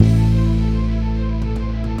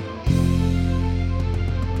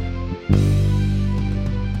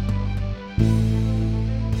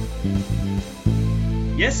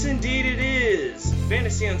Yes, indeed it is.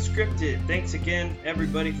 Fantasy Unscripted. Thanks again,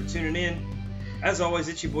 everybody, for tuning in. As always,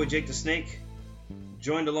 it's your boy Jake the Snake,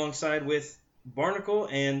 joined alongside with Barnacle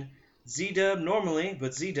and Z-Dub normally,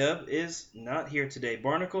 but Z-Dub is not here today.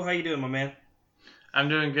 Barnacle, how you doing, my man? I'm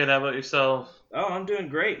doing good. How about yourself? Oh, I'm doing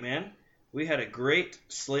great, man. We had a great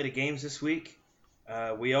slate of games this week.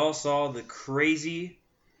 We all saw the crazy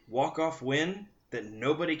walk-off win that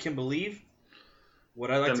nobody can believe. What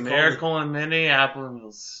I like the to miracle call in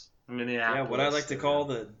Minneapolis. yeah, what I like to call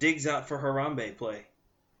the digs out for Harambe play.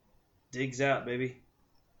 Digs out, baby.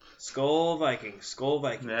 Skull Vikings. Skull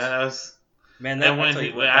Vikings. Yeah, that was. Man, that, And I'll tell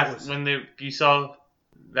you what, that was... you saw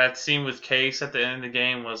that scene with Case at the end of the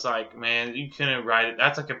game was like, man, you couldn't write it.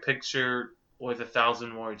 That's like a picture with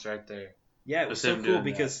 1,000 words right there. Yeah, it was so cool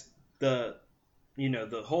because the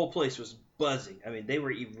whole place was buzzing. I mean, they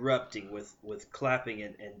were erupting with clapping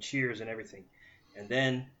and cheers and everything. And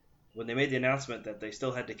then when they made the announcement that they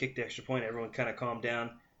still had to kick the extra point, everyone kind of calmed down,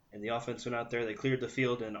 and the offense went out there. They cleared the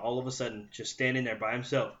field, and all of a sudden, just standing there by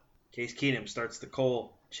himself, Case Keenum starts the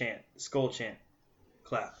skull chant,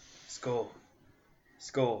 clap, skull,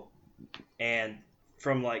 skull. And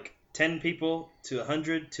from like 10 people to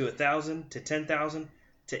 100 to 1,000 to 10,000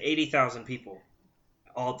 to 80,000 people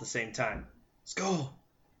all at the same time. Skull,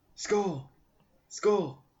 skull,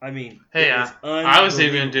 skull. I mean, hey, I was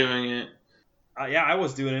even doing it. Yeah, I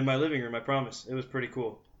was doing it in my living room, I promise. It was pretty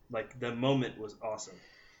cool. Like, the moment was awesome.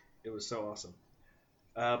 It was so awesome.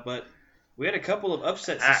 But we had a couple of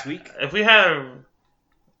upsets this week. If we had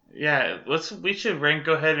we should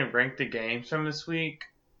go ahead and rank the games from this week.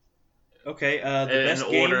 Okay, the best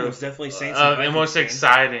game was definitely Saints and Vikings. And most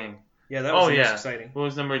exciting. Yeah, that was the most exciting. What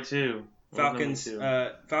was number 2?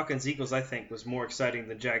 Falcons Eagles, I think, was more exciting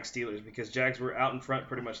than Jags Steelers because Jags were out in front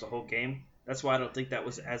pretty much the whole game. That's why I don't think that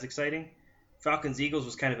was as exciting. Falcons Eagles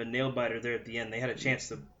was kind of a nail biter there at the end. They had a chance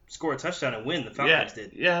to score a touchdown and win. The Falcons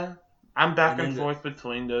did. Yeah, I'm back and forth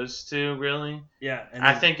between those two, really. Yeah,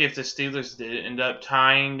 I think if the Steelers did end up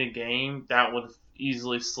tying the game, that would have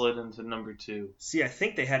easily slid into number 2. See, I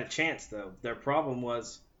think they had a chance though. Their problem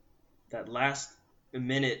was that last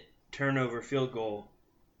minute turnover field goal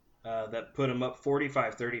that put them up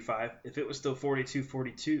 45-35. If it was still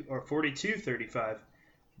 42-42 or 42-35,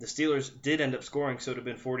 the Steelers did end up scoring, so it would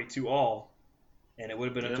have been 42-all. And it would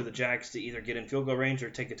have been up to the Jags to either get in field goal range or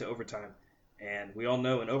take it to overtime. And we all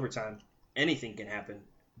know in overtime, anything can happen.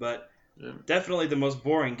 But definitely the most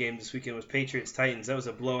boring game this weekend was Patriots-Titans. That was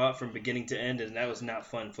a blowout from beginning to end, and that was not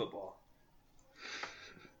fun football.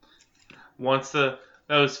 That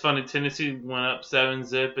was funny. Tennessee went up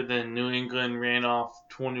 7-0, and then New England ran off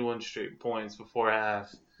 21 straight points before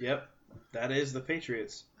half. Yep, that is the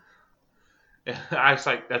Patriots. I was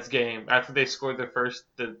like, that's game. After they scored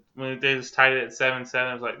when they just tied it at 7-7,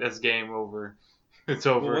 I was like, that's game over. It's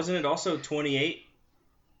over. Well, wasn't it also 28-7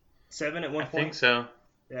 at one point? I think so.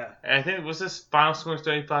 Yeah. I think it was this final score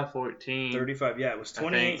 35-14. 35, yeah. It was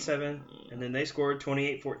 28-7, and then they scored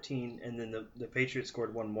 28-14, and then the Patriots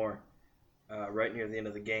scored one more right near the end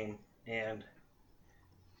of the game. And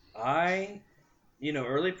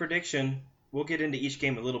early prediction, we'll get into each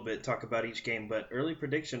game a little bit, talk about each game, but early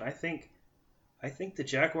prediction, I think the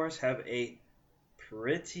Jaguars have a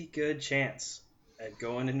pretty good chance at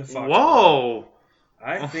going into Foxborough. Whoa!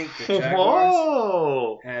 I think the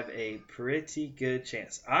Jaguars have a pretty good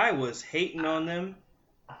chance. I was hating on them.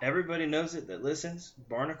 Everybody knows it that listens.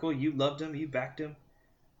 Barnacle, you loved them. You backed them.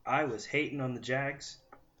 I was hating on the Jags,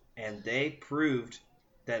 and they proved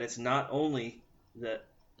that it's not only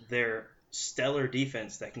their stellar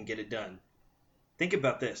defense that can get it done. Think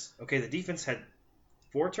about this. Okay, the defense had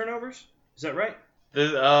 4 turnovers. Is that right?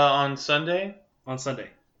 On Sunday? On Sunday.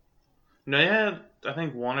 No, they had, I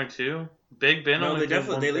think, 1 or 2. Big Ben only they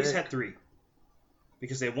at least had 3.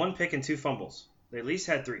 Because they had 1 pick and 2 fumbles. They at least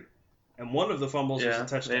had 3. And one of the fumbles was a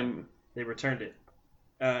touchdown. They returned it.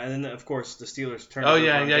 And then, of course, the Steelers turned it over.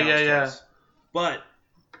 Yeah. But,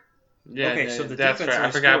 so the that's defense right. only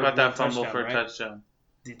I forgot about that touchdown, fumble for a right? touchdown.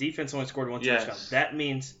 The defense only scored 1 touchdown. That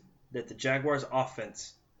means that the Jaguars'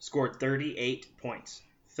 offense scored 38 points.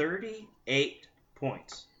 38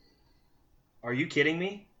 points. Are you kidding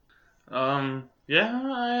me? Yeah,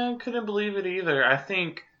 I couldn't believe it either. I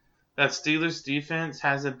think that Steelers defense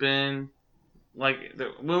hasn't been like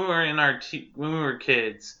when we were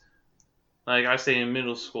kids. Like I say in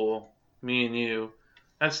middle school, me and you,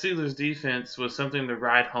 that Steelers defense was something to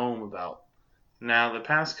write home about. Now the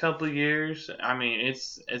past couple of years, I mean,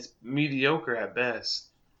 it's mediocre at best.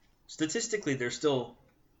 Statistically, they're still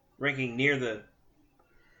ranking near the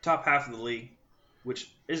top half of the league,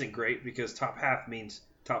 which isn't great because top half means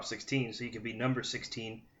top 16, so you can be number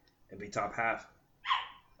 16 and be top half.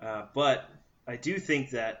 But I do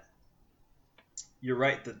think that you're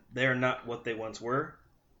right that they're not what they once were.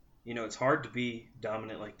 It's hard to be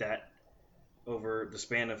dominant like that over the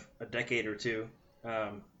span of a decade or two.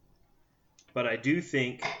 But I do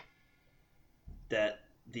think that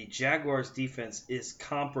the Jaguars defense is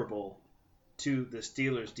comparable to the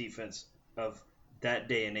Steelers defense of that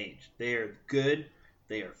day and age. They are good.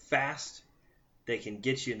 They are fast. They can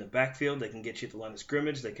get you in the backfield. They can get you at the line of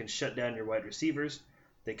scrimmage. They can shut down your wide receivers.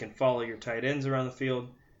 They can follow your tight ends around the field.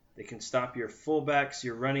 They can stop your fullbacks,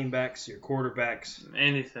 your running backs, your quarterbacks.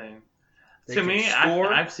 Anything. They To can me,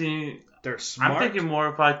 score. I've seen. They're smart. I'm thinking more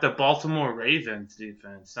of like the Baltimore Ravens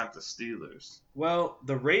defense, not the Steelers. Well,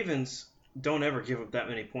 the Ravens don't ever give up that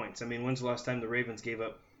many points. I mean, when's the last time the Ravens gave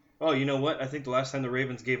up? Oh, you know what? I think the last time the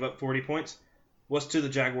Ravens gave up 40 points was to the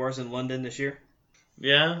Jaguars in London this year.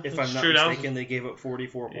 Yeah, If I'm not mistaken, they gave up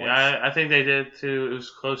 44 points. Yeah, I think they did too. It was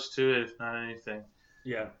close to it, if not anything.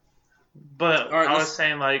 Yeah. But All right, I was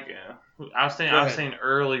saying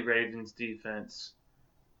early Ravens defense.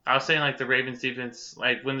 I was saying like the Ravens defense,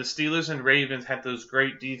 like when the Steelers and Ravens had those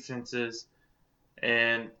great defenses,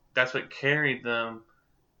 and that's what carried them.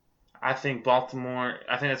 I think Baltimore.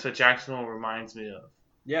 I think that's what Jacksonville reminds me of.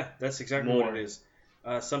 Yeah, that's exactly what it is.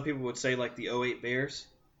 Some people would say like the 08 Bears,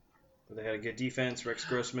 where they had a good defense. Rex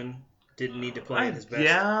Grossman didn't need to play at his best.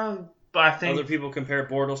 Yeah, but I think other people compare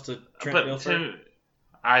Bortles to Trent Dilfer.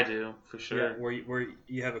 I do, for sure. Yeah, where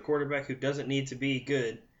you have a quarterback who doesn't need to be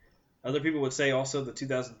good. Other people would say also the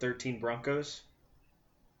 2013 Broncos.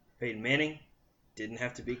 Peyton Manning didn't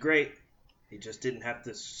have to be great. He just didn't have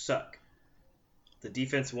to suck. The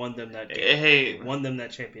defense won them that game. Hey, won them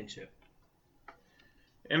that championship.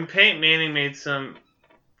 And Peyton Manning made some.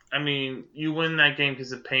 I mean, you win that game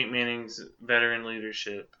because of Peyton Manning's veteran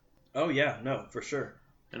leadership. Oh yeah, no, for sure.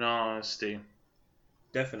 In all honesty,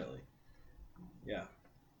 definitely. Yeah.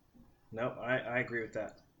 No, I agree with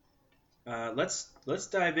that. Let's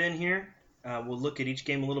dive in here. We'll look at each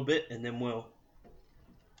game a little bit, and then we'll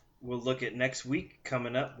look at next week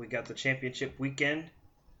coming up. We got the championship weekend.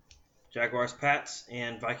 Jaguars, Pats,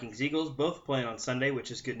 and Vikings, Eagles both playing on Sunday,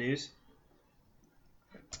 which is good news.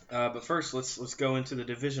 But first, let's go into the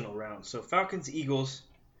divisional round. So Falcons, Eagles.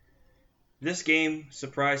 This game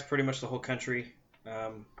surprised pretty much the whole country.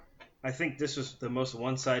 I think this was the most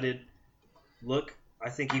one-sided look. I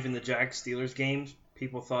think even the Jags Steelers games,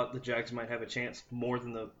 people thought the Jags might have a chance more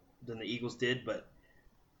than the Eagles did. But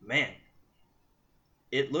man,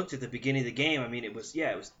 it looked at the beginning of the game. I mean, it was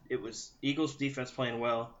Eagles defense playing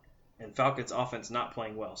well and Falcons offense not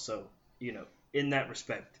playing well. So in that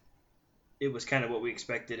respect, it was kind of what we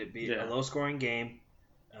expected. It'd be a low-scoring game,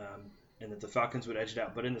 and that the Falcons would edge it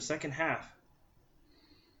out. But in the second half,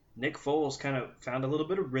 Nick Foles kind of found a little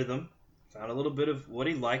bit of rhythm, found a little bit of what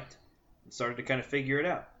he liked, and started to kind of figure it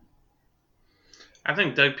out. I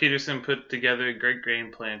think Doug Peterson put together a great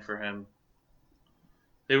game plan for him.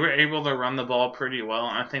 They were able to run the ball pretty well.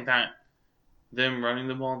 I think that them running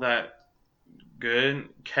the ball that good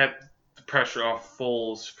kept the pressure off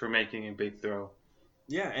Foles for making a big throw.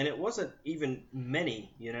 Yeah, and it wasn't even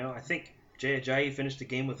many, I think Jay Ajayi finished the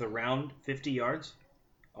game with around 50 yards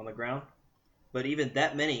on the ground. But even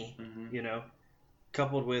that many,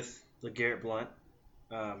 coupled with LeGarrette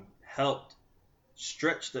Blount, helped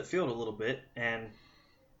stretch the field a little bit. And,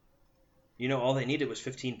 all they needed was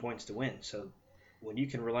 15 points to win. So when you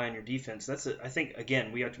can rely on your defense, I think,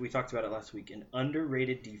 again, we talked about it last week, an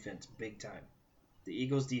underrated defense big time. The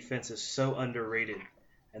Eagles' defense is so underrated.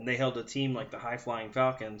 And they held a team like the high-flying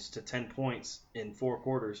Falcons to 10 points in 4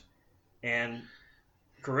 quarters. And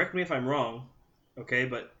correct me if I'm wrong, okay,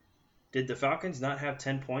 but did the Falcons not have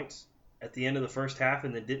 10 points at the end of the first half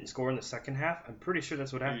and then didn't score in the second half? I'm pretty sure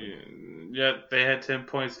that's what happened. Yeah, they had 10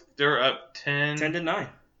 points. They were up 10. 10-9.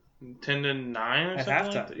 10-9 or at something?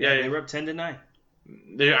 Halftime. Like that? Yeah, they were up 10-9.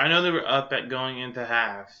 I know they were up at going into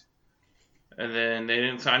half. And then they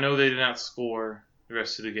didn't. I know they did not score the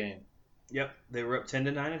rest of the game. Yep, they were up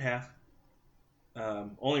 10-9 at half.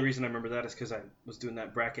 Only reason I remember that is because I was doing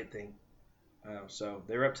that bracket thing. So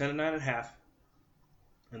they were up 10-9 at half,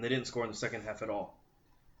 and they didn't score in the second half at all.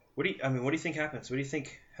 What do you think happens? What do you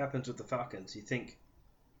think happens with the Falcons? You think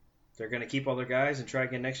they're going to keep all their guys and try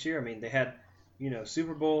again next year? I mean, they had,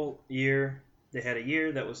 Super Bowl year. They had a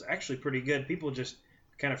year that was actually pretty good. People just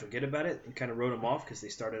kind of forget about it and kind of wrote them off because they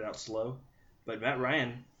started out slow. But Matt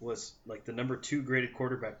Ryan was like the number 2 graded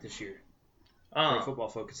quarterback this year. Pro Football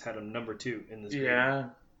Focus had him number 2 in this grade. Yeah.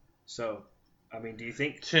 So, I mean, do you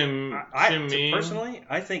think? To me, personally,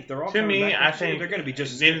 I think they're all. To me, I think they're going to be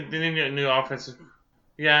just. They need a new offensive.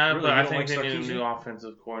 Yeah, really? But I think they need a new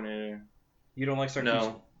offensive coordinator. You don't like Sarkisian?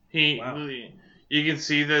 No, you can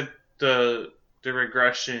see the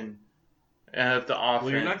regression of the offense.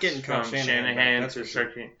 Well, you're not getting from Kyle Shanahan back, to that's for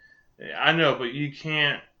Sarkisian. I know, but you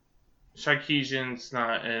can't. Sarkisian's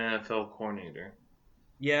not an NFL coordinator.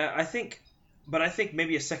 Yeah, I think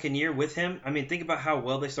maybe a second year with him. I mean, think about how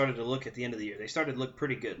well they started to look at the end of the year. They started to look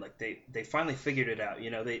pretty good. Like they finally figured it out.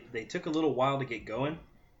 You know, they took a little while to get going.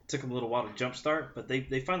 It took them a little while to jumpstart, but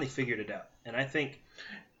they finally figured it out. And I think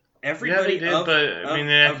everybody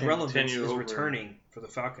of relevance is returning for the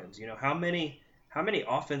Falcons. You know, how many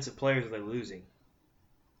offensive players are they losing?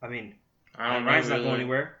 I mean, Ryan's not going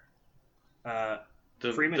anywhere.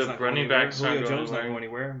 Freeman's not going anywhere. Julio Jones not going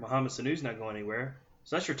anywhere. Mohamed Sanu's not going anywhere.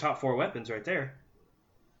 So that's your top 4 weapons right there.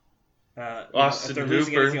 If they're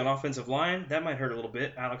losing anything on offensive line, that might hurt a little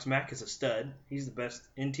bit. Alex Mack is a stud. He's the best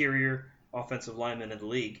interior offensive lineman in the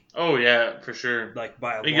league. Oh yeah, for sure. Like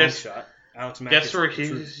by a long shot. Alex Mack. Guess where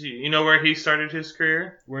you know where he started his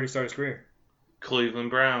career? Where did he start his career? Cleveland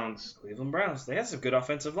Browns. Cleveland Browns. They had some good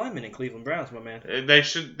offensive linemen in Cleveland Browns, my man. They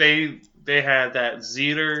had that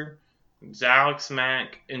Zeter, Alex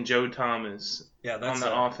Mack, and Joe Thomas. Yeah, that's on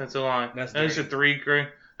the offensive line. Those are 3 great.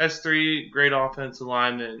 That's 3 great offensive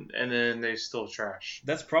linemen, and then they still trash.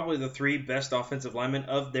 That's probably the 3 best offensive linemen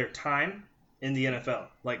of their time in the NFL.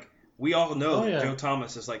 Like we all know that Joe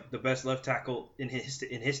Thomas is like the best left tackle in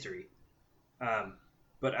history.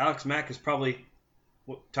 But Alex Mack is probably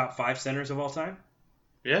top 5 centers of all time.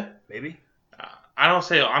 Yeah, maybe. I'm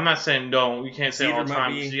not saying don't. You can't say Zeter all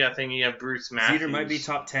time. You got to think you have Bruce Matthews. Zeter might be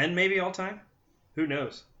top 10, maybe all time. Who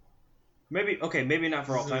knows? Maybe not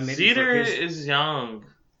for all time. Maybe Zeter is young.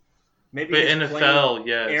 Maybe but NFL,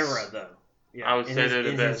 yes. Era though. Yeah, I would say they're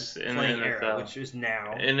the best in the NFL, era, which is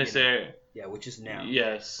now. In this era. Yeah, which is now.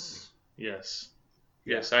 Yes,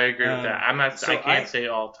 I agree with that. I can't say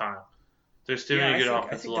all time. There's too many good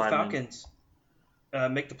offensive linemen. I think the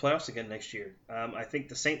Falcons make the playoffs again next year. I think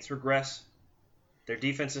the Saints regress. Their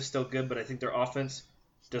defense is still good, but I think their offense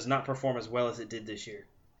does not perform as well as it did this year.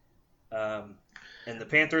 And the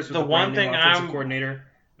Panthers with the brand new offensive coordinator,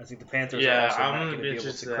 I think the Panthers are also not going to be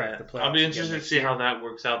able to crack the playoffs. I'll be interested to see how that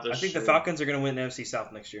works out this year. I think the Falcons are going to win the NFC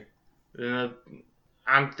South next year.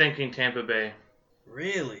 I'm thinking Tampa Bay.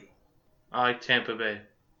 Really? I like Tampa Bay.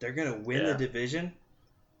 They're going to win the division?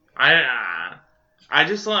 I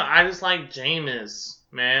just like Jameis,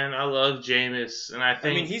 man. I love Jameis, and I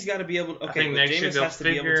think he's got to be able to. Okay, I think next Jameis year has to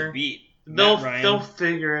be able to beat. They'll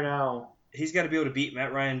figure it out. He's got to be able to beat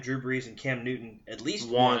Matt Ryan, Drew Brees, and Cam Newton at least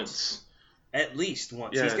once. At least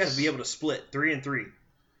once. Yes. He's got to be able to split 3-3,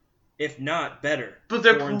 if not better. But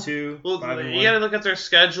they're 4-2. Well, 5-1. you got to look at their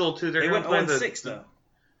schedule too. They went 0-6 though.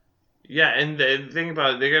 Yeah, and the thing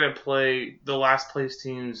about it, they're going to play the last place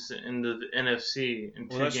teams in the NFC in 2 games.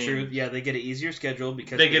 Well, that's true. Yeah, they get an easier schedule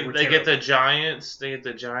because they get the Giants. They get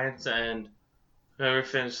the Giants and whoever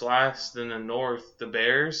finished last in the North, the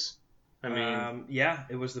Bears. I mean,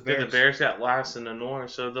 it was the Bears. The Bears got last in the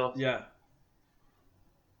North, so they'll. Yeah.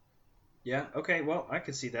 Yeah. Okay. Well, I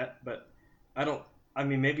could see that, but I don't. I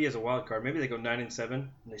mean, maybe as a wild card, maybe they go 9-7 and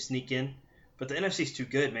they sneak in, but the NFC's too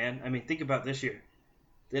good, man. I mean, think about this year.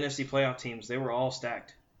 The NFC playoff teams, they were all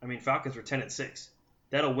stacked. I mean, Falcons were 10-6.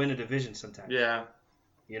 That'll win a division sometime. Yeah.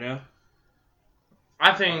 You know?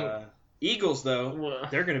 I think... Eagles, though,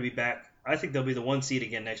 they're going to be back. I think they'll be the 1 seed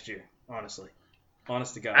again next year, honestly.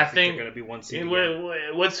 Honest to God. I think they're going to be 1 seed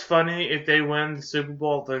again. What's funny, if they win the Super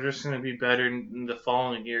Bowl, they're just going to be better in the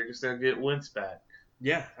following year because they'll get Wentz back.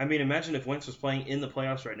 Yeah. I mean, imagine if Wentz was playing in the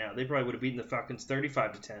playoffs right now. They probably would have beaten the Falcons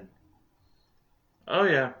 35-10. Oh,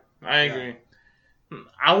 yeah. I agree.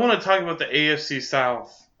 I want to talk about the AFC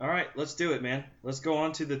South. All right, let's do it, man. Let's go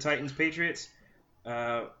on to the Titans-Patriots.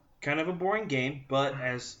 Kind of a boring game, but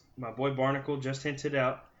as my boy Barnacle just hinted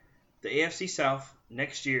out, the AFC South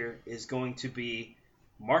next year is going to be,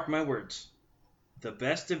 mark my words, the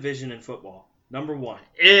best division in football. Number 1.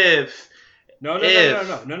 No.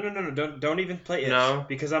 Don't even play ifs,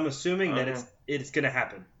 because I'm assuming that it's going to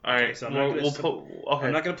happen. All right, okay, so I'm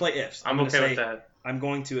not going to play ifs. I'm okay with that. I'm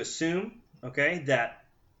going to assume, that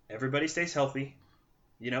everybody stays healthy.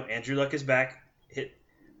 You know, Andrew Luck is back.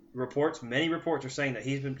 Many reports are saying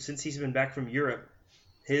that since he's been back from Europe,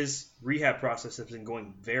 his rehab process has been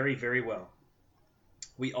going very, very well.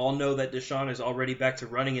 We all know that Deshaun is already back to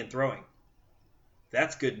running and throwing.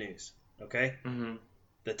 That's good news, okay? Mm-hmm.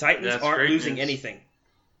 The Titans aren't losing anything.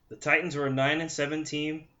 The Titans are a 9-7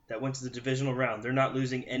 team that went to the divisional round. They're not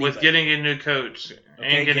losing anything. With getting a new coach.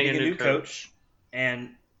 Okay, and getting a new coach. And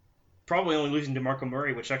probably only losing DeMarco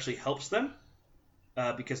Murray, which actually helps them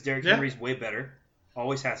because Derrick Henry's way better.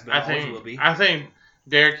 Always has been. Always will be. I think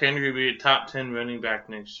Derrick Henry will be a top 10 running back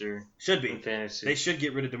next year. Should be. In fantasy. They should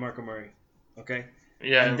get rid of DeMarco Murray. Okay,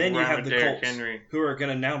 Yeah, and then you run have with the Derrick Colts, Henry. who are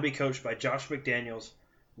going to now be coached by Josh McDaniels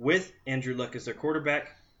with Andrew Luck as their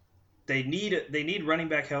quarterback. They need running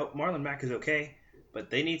back help. Marlon Mack is okay, but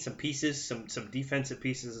they need some pieces, some defensive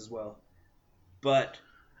pieces as well. But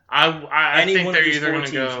I any think one of they're these either four going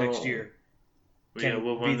to teams go. next year can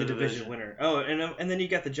we'll be win the the division winner. Oh, and then you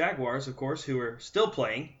got the Jaguars, of course, who are still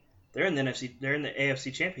playing. They're in the NFC. They're in the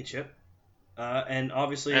AFC Championship, and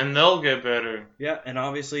obviously, And they'll get better. yeah, and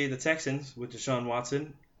obviously the Texans with Deshaun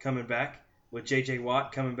Watson coming back, with J.J.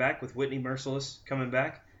 Watt coming back, with Whitney Merciless coming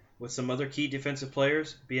back, with some other key defensive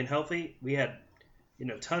players being healthy. We had,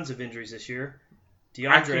 tons of injuries this year.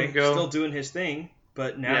 DeAndre still doing his thing,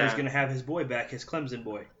 but now he's going to have his boy back, his Clemson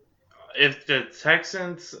boy. If the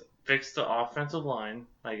Texans fix the offensive line,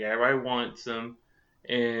 like everybody wants them,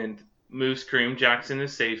 and moves Kareem Jackson to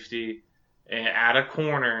safety, and add a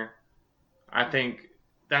corner, I think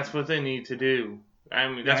that's what they need to do. I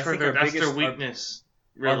mean, that's their weakness.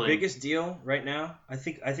 Really. Our biggest deal right now, I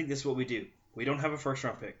think this is what we do. We don't have a first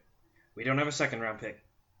round pick. We don't have a second round pick.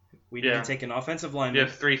 We need to take an offensive lineman. You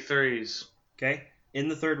have 3 threes. Okay? In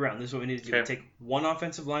the third round, this is what we need to do. Take 1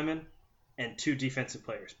 offensive lineman and 2 defensive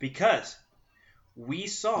players. Because you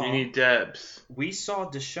need depth. We saw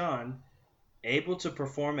Deshaun able to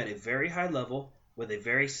perform at a very high level with a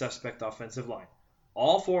very suspect offensive line.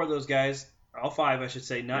 All 4 of those guys, all 5 I should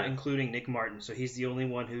say, not including Nick Martin, so he's the only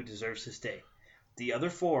one who deserves to stay. The other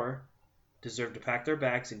 4 deserve to pack their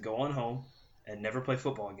bags and go on home and never play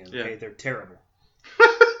football again. Okay, they're terrible.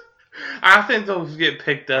 I think they'll get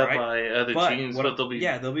picked up by other teams, but they'll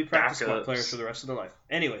be practice squad players for the rest of their life.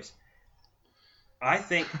 Anyways, I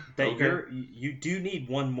think that you do need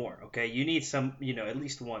one more. Okay, you need some, at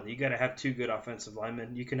least one. You got to have 2 good offensive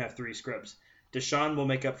linemen. You can have 3 scrubs. Deshaun will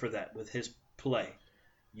make up for that with his play.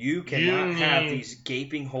 You cannot have these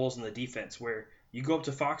gaping holes in the defense where you go up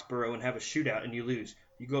to Foxborough and have a shootout and you lose.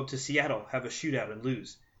 You go up to Seattle, have a shootout and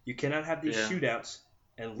lose. You cannot have these shootouts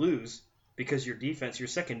and lose because your defense, your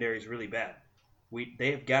secondary is really bad.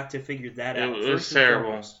 They have got to figure that out. It was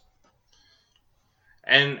terrible.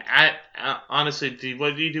 And honestly,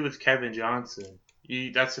 what do you do with Kevin Johnson?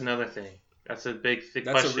 That's another thing. That's a big question.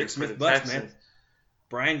 That's a Rick Smith bust, man.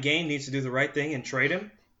 Brian Gain needs to do the right thing and trade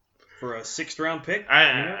him for a 6th round pick.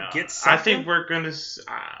 Get something. I think we're going to.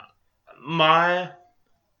 My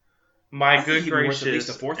good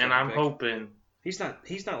gracious, and I'm hoping he's not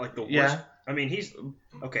like the worst. I mean, he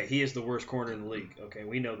is the worst corner in the league. Okay,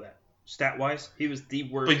 we know that. Stat wise, he was the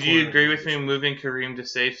worst. But do you agree with me moving Kareem to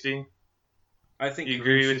safety? I think you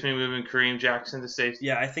agree with me moving Kareem Jackson to safety.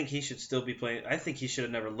 Yeah, I think he should still be playing. I think he should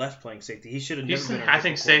have never left playing safety. He should have never been. I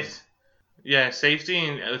think safety,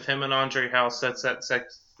 and with him and Andre House sets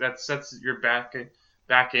your back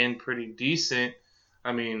end pretty decent.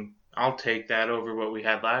 I mean, I'll take that over what we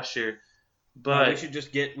had last year. But we should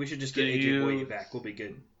just get AJ Boye back. We'll be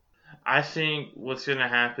good. I think what's going to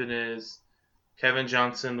happen is Kevin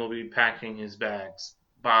Johnson will be packing his bags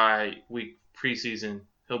by week preseason.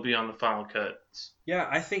 He'll be on the final cuts. Yeah,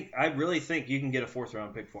 I really think you can get a 4th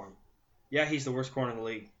round pick for him. Yeah, he's the worst corner in the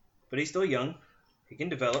league, but he's still young. He can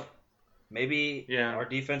develop. Maybe our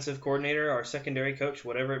defensive coordinator, our secondary coach,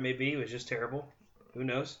 whatever it may be, was just terrible. Who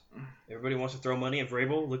knows? Everybody wants to throw money at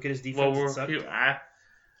Vrabel. Look at his defense.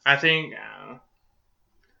 I think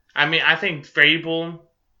Vrabel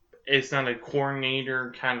is not a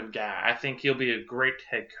coordinator kind of guy. I think he'll be a great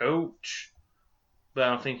head coach, but I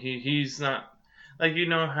don't think he's not like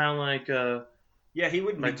how he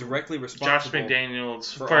wouldn't be directly responsible. Josh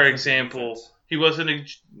McDaniels, for example,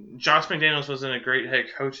 Josh McDaniels wasn't a great head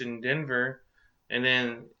coach in Denver, and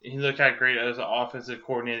then he looked how great as an offensive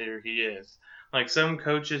coordinator he is. Like, some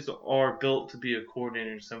coaches are built to be a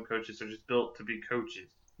coordinator, some coaches are just built to be coaches.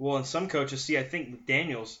 Well, and some coaches, I think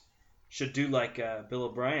McDaniels should do like Bill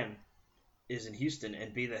O'Brien is in Houston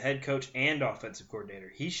and be the head coach and offensive coordinator.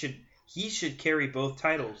 He should carry both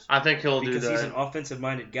titles. I think he'll do that. Because he's an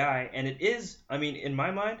offensive-minded guy, and it is, I mean, in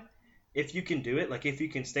my mind, if you can do it, like if you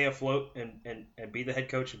can stay afloat and be the head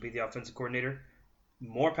coach and be the offensive coordinator,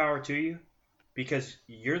 more power to you. Because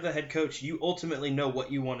you're the head coach, you ultimately know what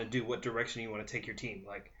you want to do, what direction you want to take your team.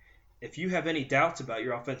 Like, if you have any doubts about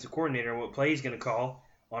your offensive coordinator and what play he's going to call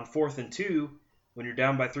on 4th and 2 when you're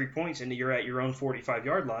down by 3 points and you're at your own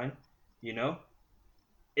 45-yard line,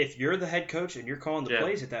 if you're the head coach and you're calling the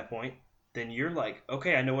plays at that point, then you're like,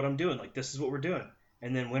 okay, I know what I'm doing. Like, this is what we're doing.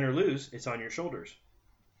 And then win or lose, it's on your shoulders.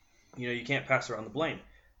 You can't pass around the blame.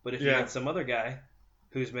 But if you got some other guy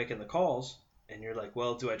who's making the calls, and you're like,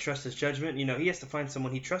 well, do I trust his judgment? He has to find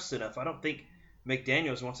someone he trusts enough. I don't think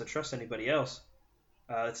McDaniels wants to trust anybody else.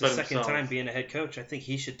 It's his second time being a head coach. I think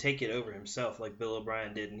he should take it over himself like Bill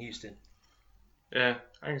O'Brien did in Houston. Yeah,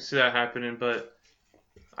 I can see that happening, but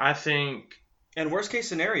I think And worst case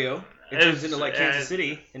scenario, it turns into like Kansas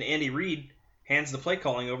City, and Andy Reid hands the play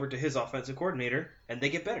calling over to his offensive coordinator, and they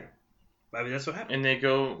get better. I mean, that's what happened. and they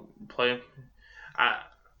go play.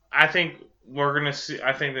 I think we're gonna see.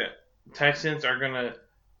 I think that Texans are gonna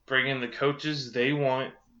bring in the coaches they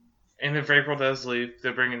want, and if April does leave,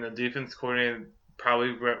 they'll bring in the defense coordinator,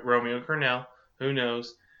 probably Romeo Cornell. Who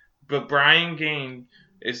knows? But Brian Gaine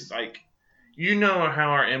is like, you know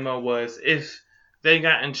how our MO was. If they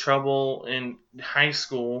got in trouble in high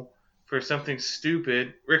school for something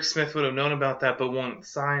stupid, Rick Smith would have known about that, but won't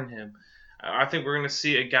sign him. I think we're gonna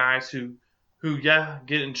see a guys who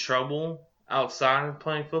get in trouble outside of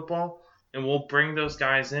playing football, and we'll bring those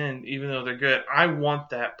guys in even though they're good. I want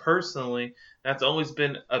that personally. That's always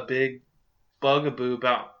been a big bugaboo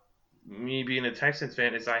about me being a Texans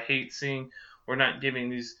fan is I hate seeing we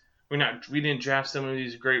didn't draft some of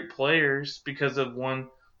these great players because of one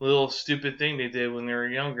little stupid thing they did when they were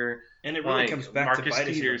younger. And it really comes back Marcus to bite us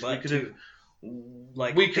in the Peters. butt, too.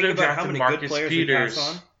 Like, we could have about how drafted many Marcus good players Peters. we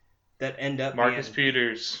pass on that end up Marcus being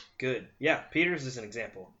Peters. good. Yeah, Peters is an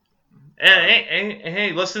example. And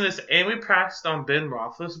hey, listen to this. And we passed on Ben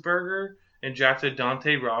Roethlisberger and drafted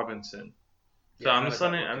Dante Robinson. So Yeah,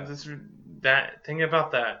 I'm just think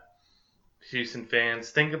about that. Houston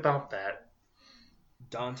fans, think about that.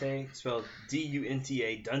 Dante, spelled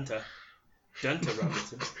D-U-N-T-A, Dunta. Dunta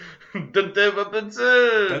Robinson. Dante Robinson.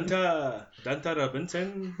 Dunta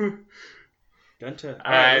Robinson. Dunta. All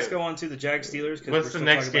All right, right. let's go on to the Jag Steelers. What's we're the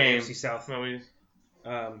next still talking game? about AFC South.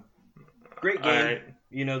 No, Great game. All right.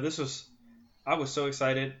 You know, I was so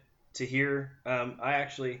excited to hear. I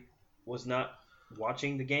actually was not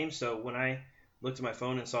watching the game, so when I looked at my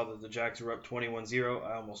phone and saw that the Jags were up 21-0,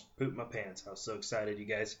 I almost pooped my pants. I was so excited, you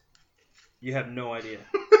guys. You have no idea.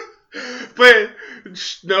 But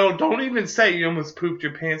no, don't even say you almost pooped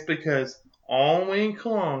your pants because all week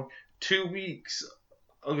long, 2 weeks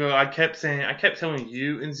ago, I kept telling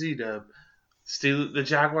you and Z-Dub, the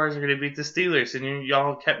Jaguars are going to beat the Steelers, and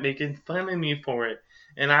y'all kept making fun of me for it.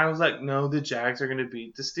 And I was like, no, the Jags are going to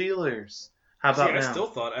beat the Steelers. How about now? I still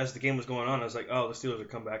thought as the game was going on, I was like, oh, the Steelers will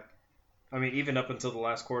come back. I mean, even up until the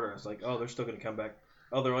last quarter, I was like, oh, they're still going to come back.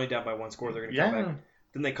 Oh, they're only down by one score. They're going to come back.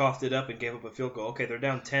 Then they coughed it up and gave up a field goal. Okay, they're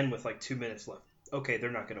down 10 with like 2 minutes left. Okay,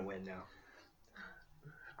 they're not going to win now.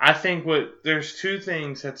 I think there's two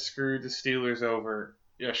things that screwed the Steelers over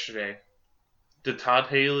yesterday. The Todd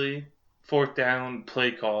Haley 4th down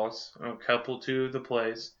play calls, two of the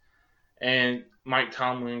plays, and Mike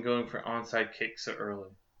Tomlin going for onside kicks so early.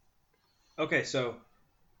 Okay, so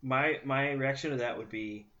my reaction to that would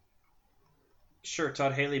be, sure,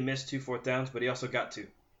 Todd Haley missed 2 4th downs, but he also got 2.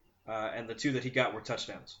 And the 2 that he got were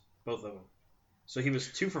touchdowns, both of them. So he was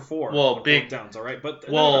 2 for 4 on 4th downs, all right? But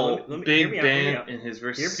Big Ben and his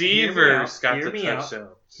receivers got the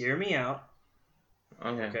touchdowns. Hear me out.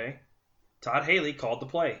 Okay. Todd Haley called the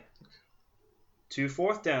play. 2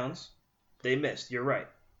 4th downs, they missed. You're right.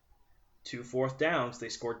 2 4th downs, they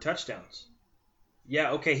scored touchdowns.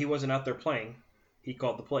 Yeah, okay, he wasn't out there playing. He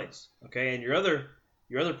called the plays. Okay, and your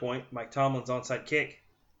other point, Mike Tomlin's onside kick,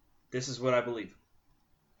 this is what I believe.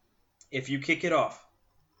 If you kick it off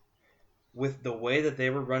with the way that they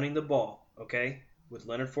were running the ball, okay, with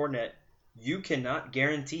Leonard Fournette, you cannot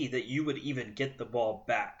guarantee that you would even get the ball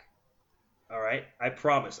back. All right? I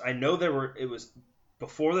promise. I know it was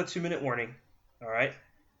before the 2-minute warning, all right?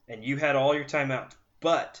 And you had all your timeouts.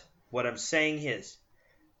 But what I'm saying is,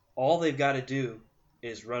 all they've got to do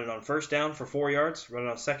is run it on 1st down for 4 yards, run it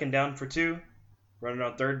on 2nd down for 2, run it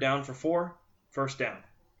on 3rd down for 4, 1st down.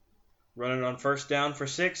 Run it on 1st down for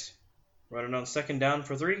 6, run it on 2nd down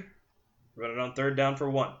for 3, run it on 3rd down for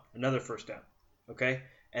 1, another 1st down. Okay?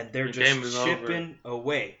 And they're just chipping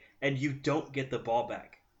away. And you don't get the ball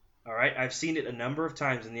back. All right? I've seen it a number of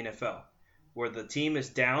times in the NFL where the team is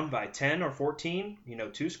down by 10 or 14,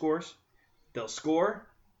 2 scores. They'll score.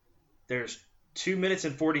 There's 2 minutes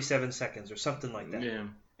and 47 seconds or something like that. Yeah.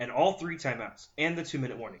 And all 3 timeouts and the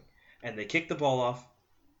 2-minute warning. And they kick the ball off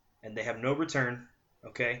and they have no return.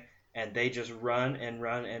 Okay? And they just run and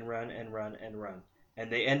run and run and run and run. And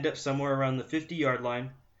they end up somewhere around the 50-yard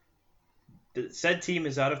line. The said team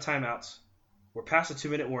is out of timeouts. We're past the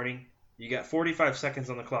 2-minute warning. You got 45 seconds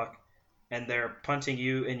on the clock. And they're punting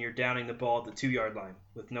you and you're downing the ball at the 2-yard line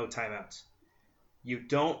with no timeouts. You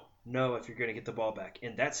don't know if you're going to get the ball back.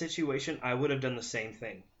 In that situation, I would have done the same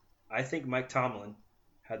thing. I think Mike Tomlin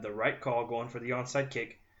had the right call going for the onside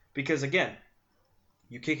kick. Because, again,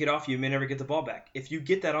 you kick it off, you may never get the ball back. If you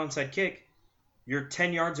get that onside kick, you're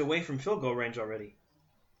 10 yards away from field goal range already.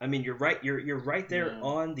 I mean, you're right there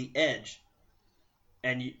on the edge.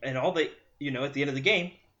 And at the end of the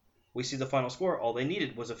game, we see the final score. All they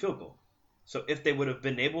needed was a field goal. So if they would have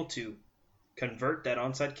been able to convert that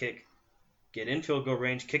onside kick, get in field goal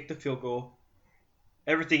range, kick the field goal,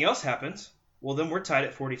 everything else happens, well, then we're tied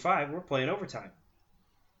at 45. We're playing overtime.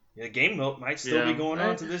 The game might still be going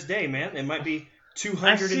on to this day, man. It might be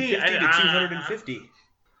 250 to 250.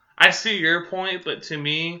 I see your point, but to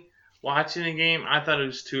me, watching the game, I thought it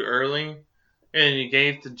was too early. And you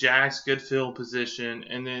gave the Jags good field position,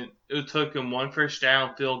 and then it took them one first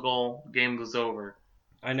down, field goal, game was over.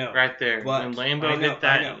 I know. Right there. When Lambeau hit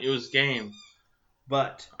that, it was game.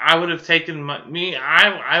 But I would have taken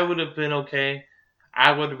I would have been okay.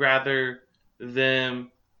 I would rather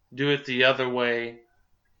them do it the other way.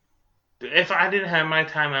 If I didn't have my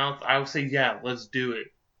timeouts, I would say, yeah, let's do it.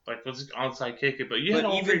 Like, let's onside kick it. But you had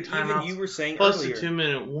all three timeouts, even you were saying plus earlier, the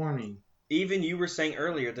 2-minute warning. Even you were saying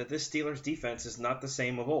earlier that this Steelers defense is not the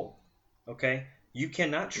same of old. Okay? You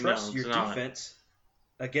cannot trust your defense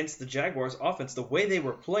against the Jaguars offense. The way they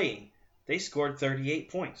were playing, they scored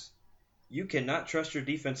 38 points. You cannot trust your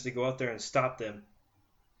defense to go out there and stop them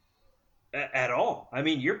at all. I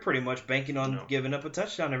mean, you're pretty much banking on giving up a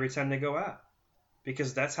touchdown every time they go out,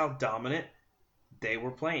 because that's how dominant they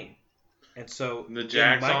were playing. And so, the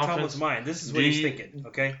Jags in Mike offense, Tomlin's mind, this is what he's thinking,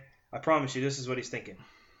 okay? I promise you, this is what he's thinking.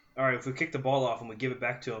 All right, if we kick the ball off and we give it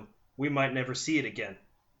back to him, we might never see it again.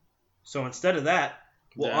 So instead of that,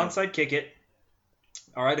 we'll onside kick it.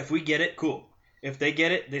 All right, if we get it, cool. If they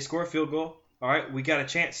get it, they score a field goal. All right, we got a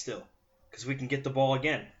chance still because we can get the ball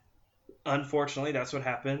again. Unfortunately, that's what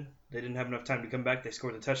happened. They didn't have enough time to come back. They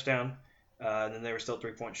scored the touchdown, and then they were still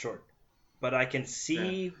 3 points short. But I can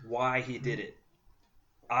see why he did it.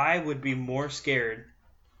 I would be more scared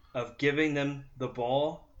of giving them the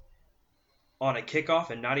ball on a kickoff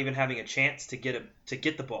and not even having a chance to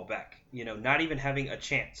get the ball back. Not even having a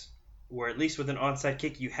chance. Where at least with an onside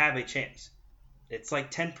kick, you have a chance. It's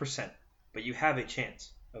like 10%, but you have a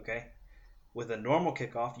chance. Okay. With a normal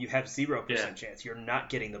kickoff, you have 0% chance. You're not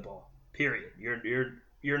getting the ball. Period.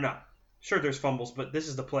 You're not. Sure, there's fumbles, but this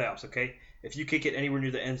is the playoffs. Okay. If you kick it anywhere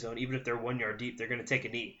near the end zone, even if they're 1 yard deep, they're going to take a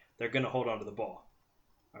knee. They're going to hold on to the ball.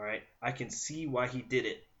 All right. I can see why he did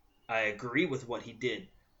it. I agree with what he did.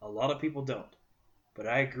 A lot of people don't. But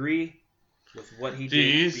I agree with what he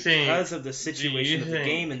did because of the situation of the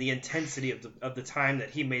game and the intensity of the time that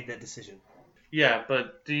he made that decision. Yeah,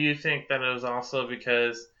 but do you think that it was also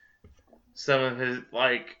because some of his,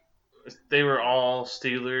 they were all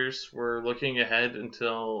Steelers were looking ahead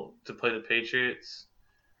to play the Patriots?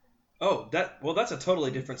 Oh, that's a totally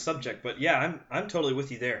different subject. But yeah, I'm totally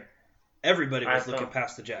with you there. Everybody was looking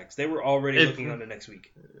past the Jags. They were already looking on to next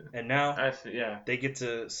week. And now they get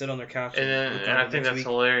to sit on their couch and I think that's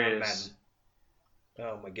hilarious.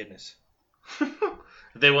 Oh, my goodness. If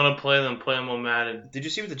they want to play them on Madden. Did you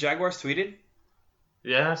see what the Jaguars tweeted?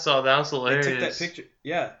 Yeah, I saw. That was hilarious. They took that picture.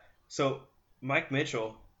 Yeah. So, Mike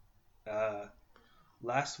Mitchell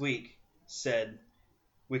last week said,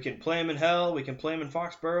 we can play him in hell, we can play him in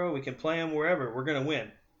Foxborough, we can play him wherever. We're going to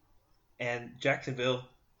win. And Jacksonville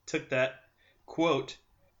took that quote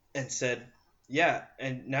and said, yeah,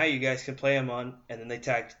 and now you guys can play him on, and then they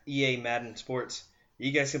tagged EA Madden Sports.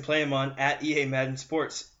 You guys can play him on at EA Madden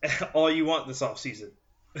Sports all you want this offseason.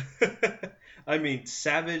 I mean,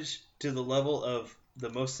 savage to the level of the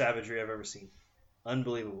most savagery I've ever seen.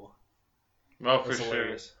 Unbelievable. Well, for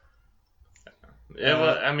sure.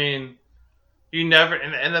 I mean, you never,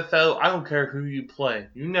 in the NFL, I don't care who you play,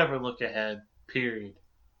 you never look ahead, period.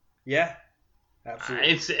 Yeah. Absolutely.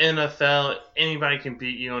 It's the NFL. Anybody can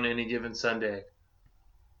beat you on any given Sunday.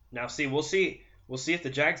 Now, we'll see if the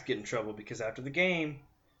Jags get in trouble, because after the game,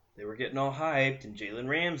 they were getting all hyped, and Jalen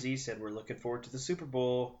Ramsey said we're looking forward to the Super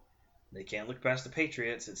Bowl. They can't look past the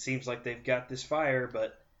Patriots. It seems like they've got this fire,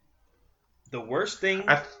 but the worst thing,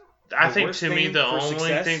 I think to me the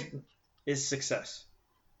only thing is success.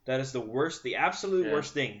 That is the absolute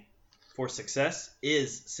worst thing for success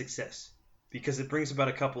is success, because it brings about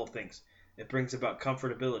a couple of things. It brings about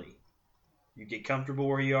comfortability. You get comfortable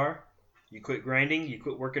where you are. You quit grinding. You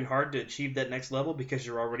quit working hard to achieve that next level because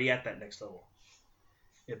you're already at that next level.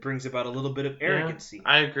 It brings about a little bit of arrogancy. Yeah,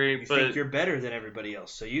 I agree. You think you're better than everybody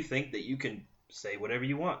else, so you think that you can say whatever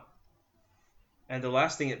you want. And the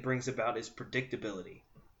last thing it brings about is predictability.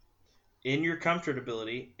 In your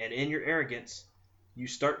comfortability and in your arrogance, you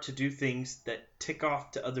start to do things that tick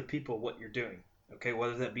off to other people what you're doing. Okay,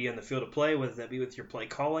 whether that be on the field of play, whether that be with your play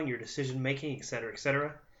calling, your decision making, etc.,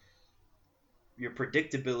 etc. Your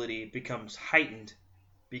predictability becomes heightened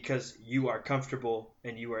because you are comfortable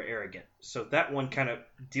and you are arrogant. So that one kind of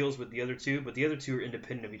deals with the other two, but the other two are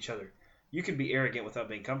independent of each other. You can be arrogant without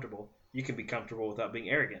being comfortable. You can be comfortable without being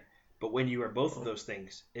arrogant. But when you are both of those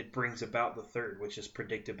things, it brings about the third, which is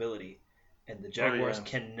predictability. And the Jaguars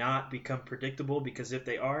cannot become predictable because if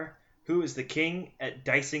they are, who is the king at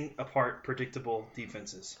dicing apart predictable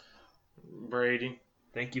defenses? Brady.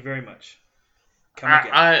 Thank you very much. Come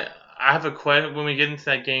again. I have a question. When we get into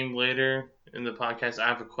that game later in the podcast, I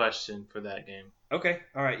have a question for that game. Okay.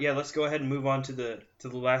 All right. Yeah, let's go ahead and move on to the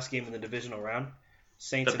last game in the divisional round.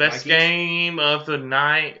 Saints the and best Vikings. Game of the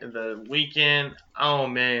night, the weekend. Oh,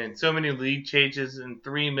 man. So many lead changes in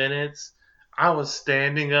 3 minutes. I was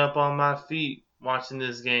standing up on my feet watching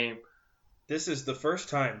this game. This is the first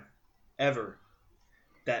time ever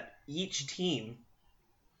that each team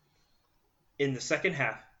in the second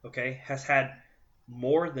half, has had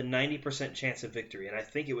more than 90% chance of victory. And I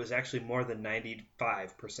think it was actually more than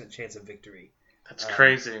 95% chance of victory. That's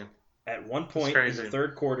crazy. At one point in the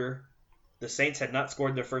third quarter, the Saints had not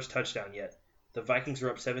scored their first touchdown yet. The Vikings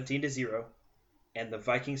were up 17-0, and the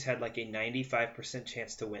Vikings had like a 95%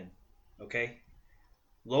 chance to win. Okay?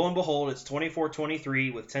 Lo and behold, it's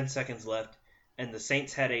 24-23 with 10 seconds left, and the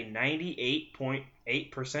Saints had a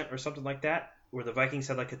 98.8% or something like that, where the Vikings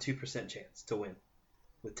had like a 2% chance to win.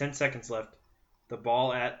 With 10 seconds left, the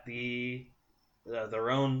ball at their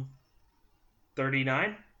own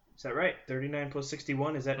 39. Is that right? 39 plus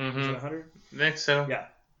 61. Is that 100? I think so. Yeah.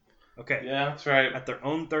 Okay. Yeah, that's right. At their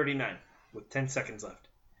own 39 with 10 seconds left.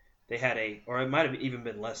 They had or it might have even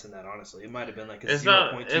been less than that, honestly. It might have been like a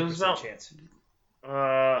 0.2% chance.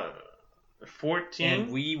 14.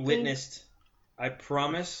 And we witnessed, I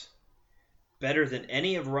promise, better than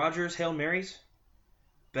any of Rodgers' Hail Marys,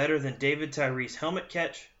 better than David Tyree's helmet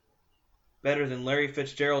catch, better than Larry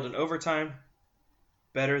Fitzgerald in overtime,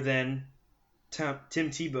 better than Tim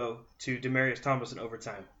Tebow to Demaryius Thomas in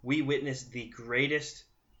overtime. We witnessed the greatest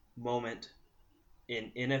moment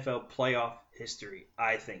in NFL playoff history,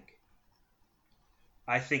 I think.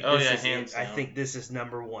 I think this is it. I think this is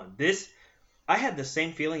number one. I had the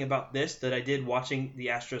same feeling about this that I did watching the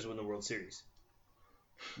Astros win the World Series.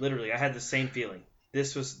 Literally, I had the same feeling.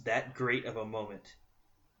 This was that great of a moment.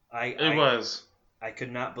 It was. I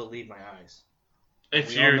could not believe my eyes.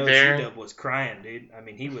 If you're there, C-Dub was crying, dude. I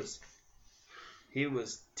mean, he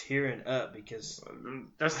was tearing up because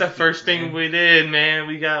that's the first thing we did, man.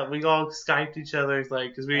 We all Skyped each other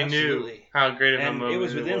because we knew how great of a moment it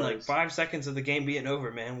was. Within like 5 seconds of the game being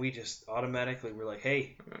over, man, we just automatically were like,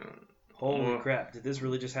 "Hey, holy crap! Did this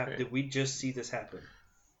really just happen? Did we just see this happen?"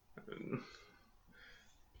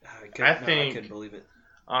 I couldn't believe it.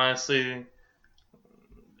 Honestly,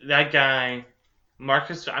 that guy,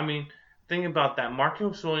 Marcus. I mean, think about that.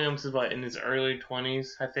 Marcus Williams is in his early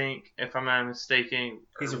 20s, I think, if I'm not mistaken.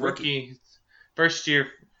 He's a rookie. First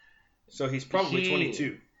year. So he's probably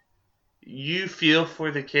 22. You feel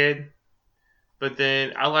for the kid, but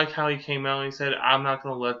then I like how he came out and he said, "I'm not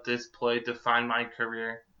going to let this play define my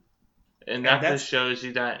career." And that just shows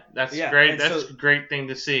you that's great. That's a great thing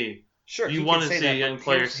to see. Sure, you want to see young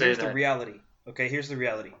players say that. Here's the reality. Okay, here's the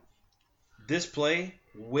reality. This play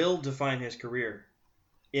will define his career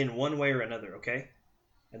in one way or another, okay?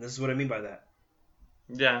 And this is what I mean by that.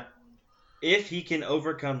 Yeah. If he can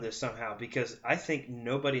overcome this somehow, because I think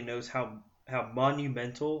nobody knows how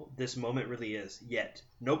monumental this moment really is yet.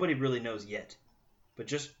 Nobody really knows yet. But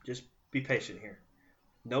just be patient here.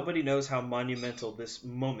 Nobody knows how monumental this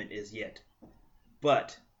moment is yet.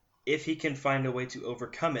 But if he can find a way to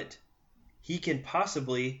overcome it, he can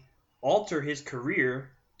possibly alter his career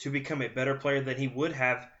to become a better player than he would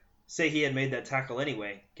have, say he had made that tackle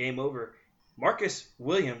anyway. Game over. Marcus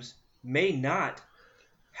Williams may not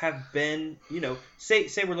have been, say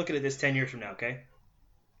we're looking at this 10 years from now, okay?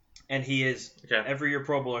 And he is every year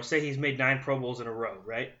Pro Bowler. Say he's made 9 Pro Bowls in a row,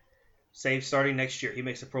 right? Say starting next year, he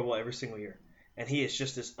makes a Pro Bowl every single year. And he is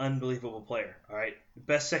just this unbelievable player, all right? The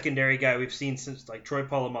best secondary guy we've seen since Troy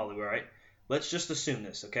Polamalu, all right? Let's just assume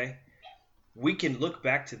this, okay? We can look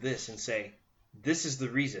back to this and say, this is the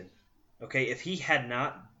reason, okay? If he had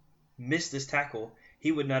not missed this tackle,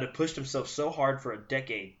 he would not have pushed himself so hard for a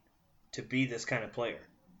decade to be this kind of player,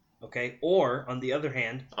 okay? Or, on the other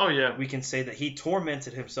hand, we can say that he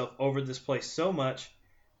tormented himself over this play so much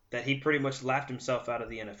that he pretty much laughed himself out of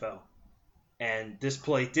the NFL. And this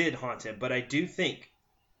play did haunt him. But I do think,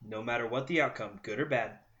 no matter what the outcome, good or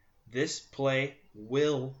bad, this play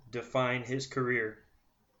will define his career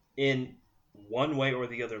in one way or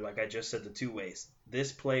the other, like I just said, the 2 ways.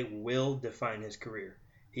 This play will define his career.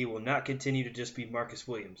 He will not continue to just be Marcus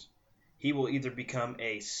Williams. He will either become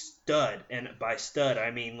a stud, and by stud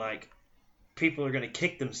I mean people are going to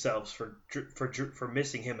kick themselves for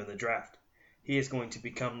missing him in the draft. He is going to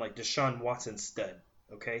become like Deshaun Watson's stud,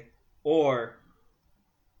 okay? Or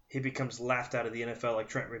he becomes laughed out of the NFL like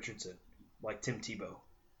Trent Richardson, like Tim Tebow.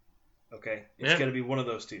 Okay? It's going to be one of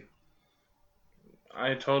those two.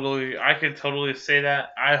 I could totally say that.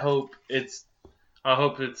 I hope it's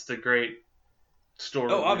the great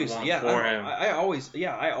story. Oh, obviously, yeah. For him. I always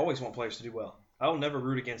want players to do well. I will never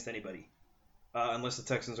root against anybody, unless the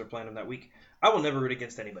Texans are playing them that week. I will never root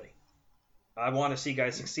against anybody. I want to see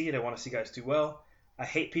guys succeed. I want to see guys do well. I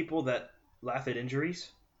hate people that laugh at injuries.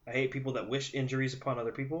 I hate people that wish injuries upon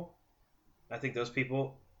other people. I think those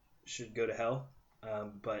people should go to hell.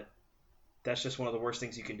 But that's just one of the worst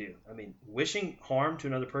things you can do. I mean, wishing harm to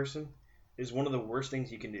another person is one of the worst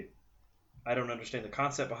things you can do. I don't understand the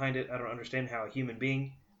concept behind it. I don't understand how a human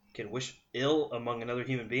being can wish ill among another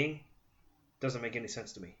human being. Doesn't make any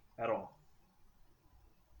sense to me at all.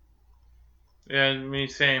 Yeah, me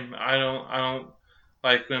same. I don't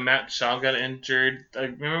like when Matt Shaw got injured.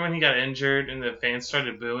 Like, remember when he got injured and the fans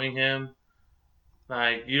started booing him?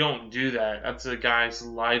 Like, you don't do that. That's a guy's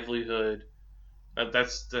livelihood.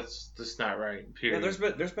 That's just not right. Period.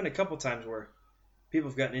 Yeah, there's been a couple times where people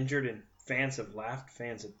have gotten injured and fans have laughed,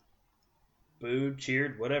 fans have booed,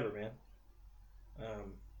 cheered, whatever, man.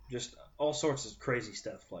 Just all sorts of crazy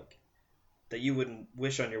stuff like that you wouldn't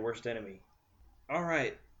wish on your worst enemy. All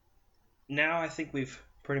right, now I think we've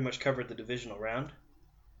pretty much covered the divisional round.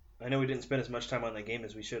 I know we didn't spend as much time on that game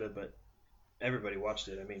as we should have, but everybody watched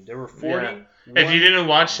it. I mean, there were 40. Yeah. If you didn't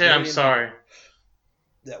watch it, I'm sorry.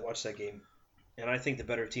 That watched that game. And I think the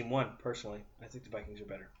better team won, personally. I think the Vikings are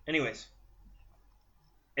better. Anyways,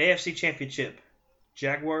 AFC Championship.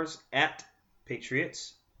 Jaguars at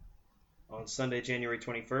Patriots on Sunday, January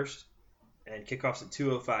 21st. And kickoff's at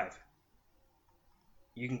 2:05.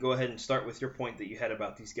 You can go ahead and start with your point that you had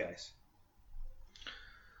about these guys.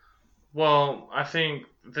 Well, I think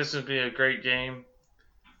this would be a great game.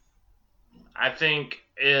 I think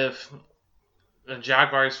if the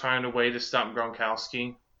Jaguars find a way to stop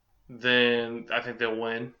Gronkowski, then I think they'll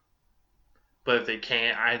win. But if they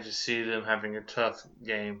can't, I just see them having a tough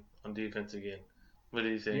game on defense again. What do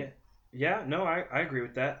you think? Yeah, no, I agree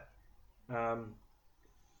with that.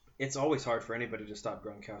 It's always hard for anybody to stop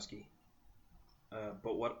Gronkowski.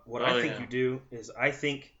 But what I think you do is I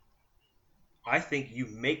think you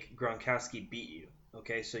make Gronkowski beat you.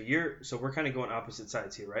 Okay, so we're kind of going opposite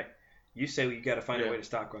sides here, right? You say you got to find a way to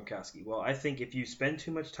stop Gronkowski. Well, I think if you spend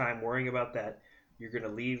too much time worrying about that, you're going to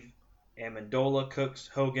leave Amendola, Cooks,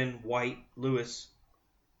 Hogan, White, Lewis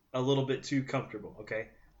a little bit too comfortable, okay?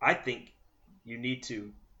 I think you need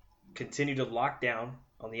to continue to lock down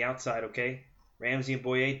on the outside, okay? Ramsey and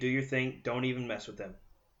Boye, do your thing. Don't even mess with them,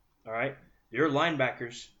 all right? Your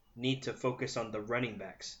linebackers need to focus on the running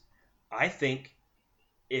backs. I think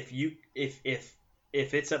if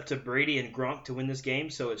it's up to Brady and Gronk to win this game,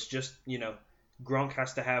 so it's just, Gronk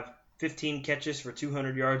has to have 15 catches for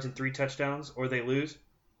 200 yards and 3 touchdowns, or they lose,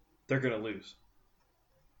 they're going to lose.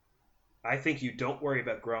 I think you don't worry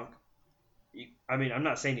about Gronk. I mean, I'm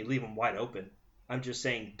not saying you leave him wide open. I'm just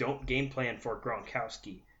saying don't game plan for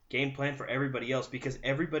Gronkowski. Game plan for everybody else, because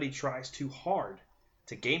everybody tries too hard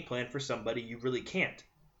to game plan for somebody you really can't.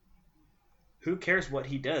 Who cares what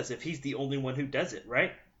he does if he's the only one who does it,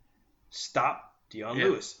 right? Stop Dion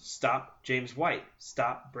Lewis. Stop James White.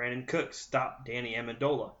 Stop Brandon Cooks. Stop Danny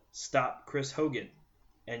Amendola. Stop Chris Hogan.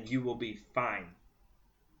 And you will be fine.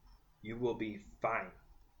 You will be fine.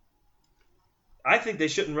 I think they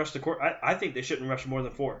shouldn't rush the court. I think they shouldn't rush more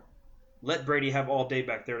than 4. Let Brady have all day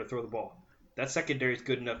back there to throw the ball. That secondary is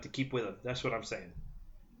good enough to keep with him. That's what I'm saying.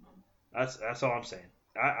 That's all I'm saying.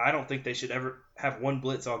 I don't think they should ever have one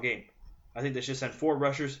blitz all game. I think they should send 4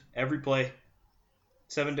 rushers every play,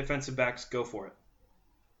 7 defensive backs, go for it.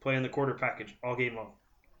 Play in the quarter package all game long.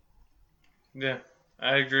 Yeah,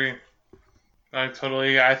 I agree. I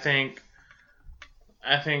think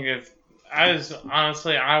if I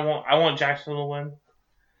want Jacksonville to win,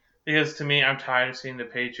 because to me, I'm tired of seeing the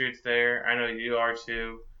Patriots there. I know you are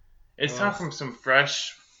too. It's time for some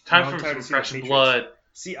fresh blood.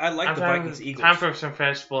 See, I like the Vikings Eagles. Time for some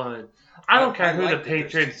fresh blood. I don't care who the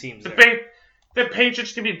Patriots. The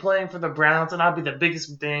Patriots can be playing for the Browns, and I'll be the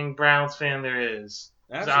biggest dang Browns fan there is.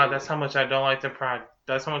 That's how much I don't like the Pride.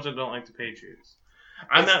 That's how much I don't like the Patriots.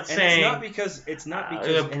 I'm not saying it's not because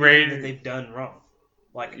anything that they've done wrong.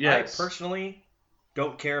 Like, I personally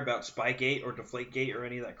don't care about Spygate or Deflategate or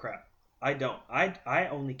any of that crap. I don't. I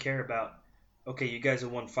only care about, okay, you guys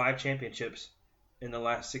have won 5 championships in the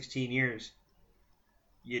last 16 years.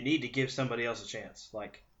 You need to give somebody else a chance.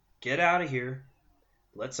 Like, get out of here.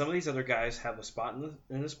 Let some of these other guys have a spot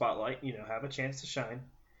in the spotlight. Have a chance to shine.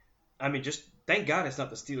 I mean, just thank God it's not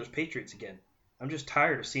the Steelers-Patriots again. I'm just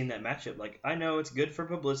tired of seeing that matchup. Like, I know it's good for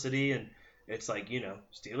publicity and It's like,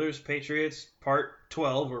 Steelers, Patriots, part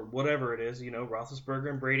 12 or whatever it is, Roethlisberger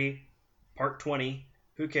and Brady, part 20.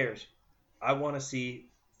 Who cares? I want to see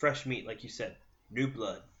fresh meat, like you said. New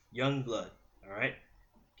blood, young blood, all right?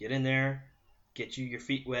 Get in there, get your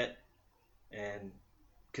feet wet, and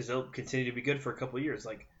because they'll continue to be good for a couple of years.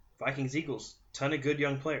 Like Vikings, Eagles, ton of good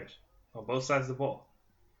young players on both sides of the ball.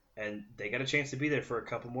 And they got a chance to be there for a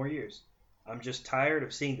couple more years. I'm just tired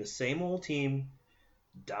of seeing the same old team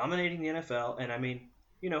dominating the NFL. And I mean,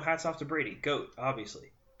 hats off to Brady. GOAT,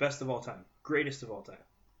 obviously. Best of all time. Greatest of all time.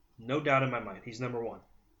 No doubt in my mind. He's number one.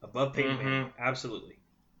 Above Peyton Manning. Absolutely.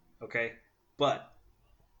 Okay? But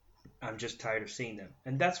I'm just tired of seeing them.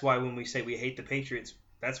 And that's why when we say we hate the Patriots,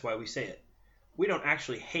 that's why we say it. We don't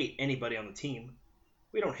actually hate anybody on the team.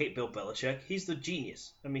 We don't hate Bill Belichick. He's the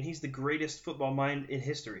genius. I mean, he's the greatest football mind in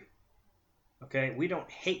history. Okay? We don't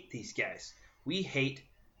hate these guys. We hate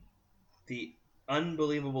the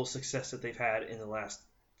unbelievable success that they've had in the last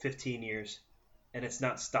 15 years, and it's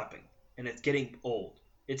not stopping. And it's getting old.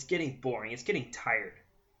 It's getting boring. It's getting tired.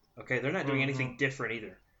 Okay? They're not doing anything different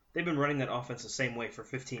either. They've been running that offense the same way for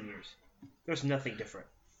 15 years. There's nothing different.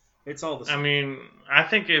 It's all the same. I mean, I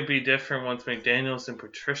think it'd be different once McDaniels and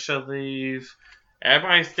Patricia leave.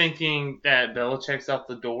 Everybody's thinking that Belichick's out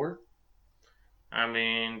the door. I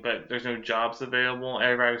mean, but there's no jobs available.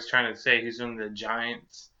 Everybody's trying to say he's in the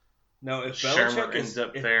Giants. No, if Shermer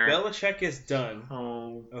Belichick is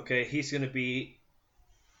done, okay, he's going to be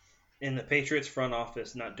in the Patriots front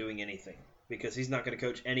office not doing anything because he's not going to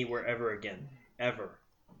coach anywhere ever again. Ever.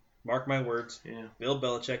 Mark my words. Yeah. Bill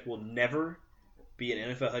Belichick will never be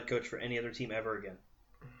an NFL head coach for any other team ever again.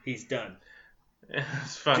 He's done.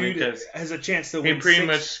 It's funny because has a chance to win. He pretty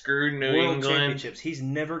much screwed New England championships. He's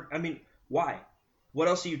never. I mean, why? What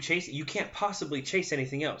else are you chasing? You can't possibly chase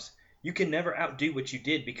anything else. You can never outdo what you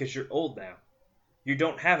did because you're old now. You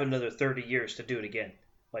don't have another 30 years to do it again.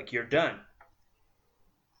 Like you're done.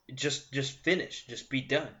 Just finish. Just be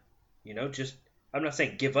done. I'm not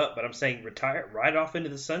saying give up, but I'm saying retire, ride off into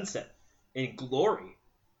the sunset in glory.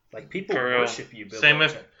 Like people worship you, Bill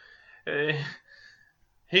Belichick.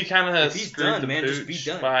 He kind of has screwed the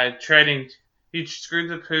pooch by trading. He screwed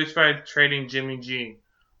the pooch by trading Jimmy G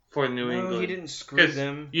for New England. No, he didn't screw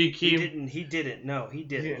them. He didn't. No, he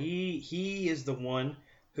didn't. Yeah. He is the one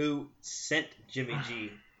who sent Jimmy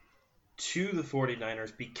G to the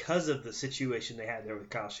 49ers because of the situation they had there with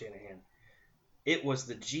Kyle Shanahan. It was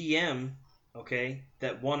the GM, okay,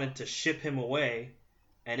 that wanted to ship him away,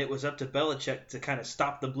 and it was up to Belichick to kind of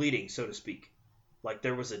stop the bleeding, so to speak. Like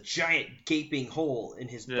there was a giant gaping hole in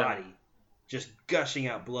his body, just gushing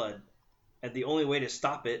out blood. And the only way to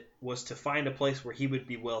stop it was to find a place where he would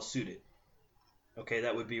be well suited. Okay,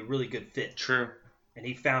 that would be a really good fit. True. And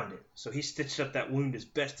he found it. So he stitched up that wound as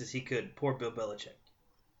best as he could. Poor Bill Belichick.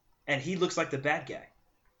 And he looks like the bad guy.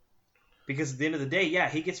 Because at the end of the day,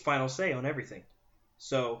 he gets final say on everything.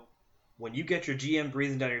 So when you get your GM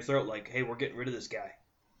breathing down your throat like, hey, we're getting rid of this guy.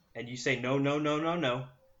 And you say, no,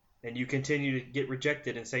 and you continue to get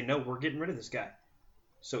rejected and say, no, we're getting rid of this guy.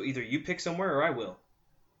 So either you pick somewhere or I will.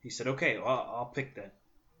 He said, okay, well, I'll pick then.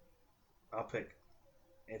 I'll pick.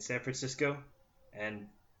 In San Francisco, and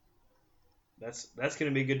that's going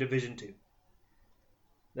to be a good division too.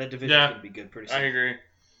 That division is going to be good pretty soon. I agree.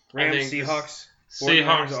 Rams, Seahawks.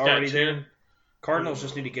 Seahawks are already there. Cardinals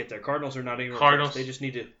just need to get there. Cardinals are not even close. They just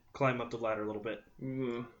need to climb up the ladder a little bit.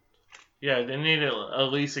 Yeah, they need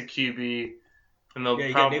at least a QB, and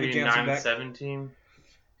they'll probably be 9-17.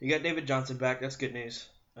 You got David Johnson back. That's good news.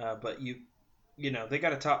 But they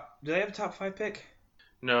got a top. Do they have a top 5 pick?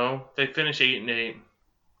 No, they finished 8-8.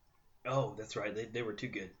 Oh, that's right. They were too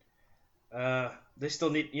good. They still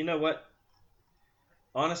need. You know what?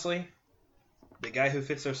 Honestly, the guy who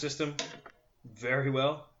fits their system very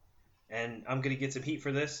well, and I'm gonna get some heat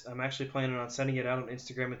for this. I'm actually planning on sending it out on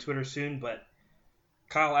Instagram and Twitter soon. But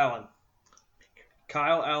Kyle Allen,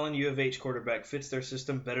 U of H quarterback, fits their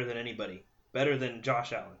system better than anybody. Better than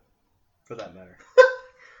Josh Allen, for that matter.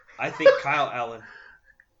 I think Kyle Allen's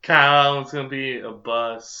going to be a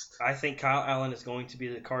bust. I think Kyle Allen is going to be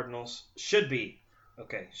the Cardinals. Should be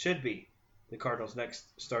the Cardinals' next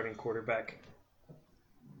starting quarterback.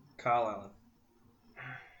 Kyle Allen.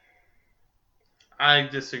 I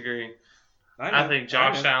disagree. I think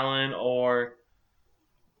Josh Allen or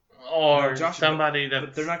somebody that.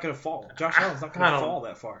 But they're not going to fall. Josh Allen's not going to fall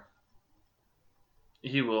that far.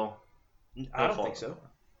 He will. I don't think so.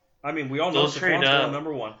 I mean, we all know Saquon's going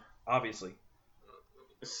number 1, obviously.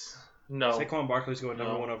 No. Saquon Barkley's going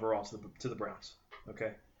number 1 overall to the Browns.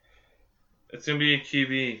 Okay. It's going to be a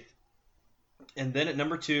QB. And then at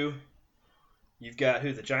number 2, you've got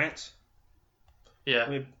who? The Giants? Yeah. I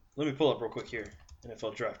mean, Let me pull up real quick here.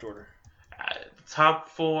 NFL draft order. Top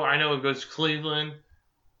 4, I know it goes Cleveland,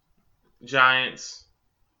 Giants,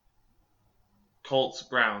 Colts,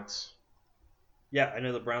 Browns. Yeah, I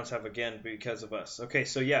know the Browns have again because of us. Okay,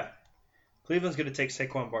 so yeah, Cleveland's going to take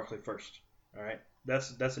Saquon Barkley first. All right,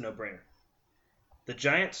 that's a no-brainer. The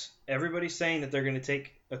Giants, everybody's saying that they're going to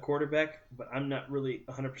take a quarterback, but I'm not really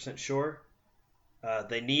 100% sure.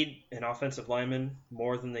 They need an offensive lineman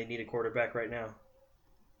more than they need a quarterback right now.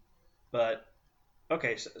 But,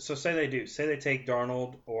 okay, so say they do. Say they take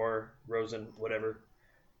Darnold or Rosen, whatever.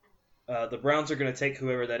 The Browns are going to take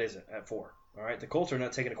whoever that is at 4. All right, the Colts are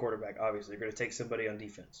not taking a quarterback, obviously. They're going to take somebody on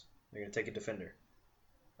defense. They're going to take a defender.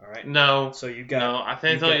 All right? No. So you got. No, I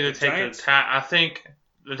think they'll either take I think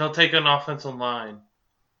they'll take an offensive line.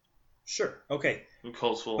 Sure, okay. The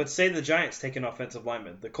Colts will. But say the Giants take an offensive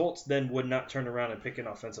lineman. The Colts then would not turn around and pick an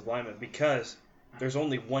offensive lineman because there's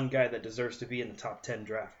only one guy that deserves to be in the top 10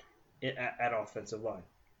 draft at offensive line.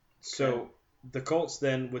 So the Colts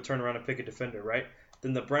then would turn around and pick a defender, right?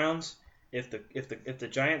 Then the Browns, if the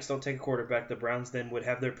Giants don't take a quarterback, the Browns then would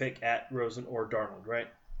have their pick at Rosen or Darnold, right?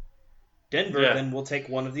 Denver then will take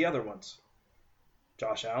one of the other ones.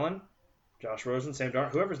 Josh Allen, Josh Rosen, Sam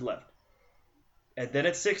Darnold, whoever's left. And then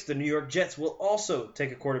at 6, the New York Jets will also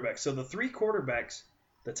take a quarterback. So the 3 quarterbacks,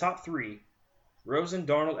 the top 3, Rosen,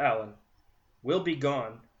 Darnold, Allen, will be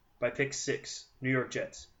gone by pick 6. New York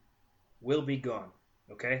Jets will be gone.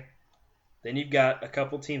 Okay? Then you've got a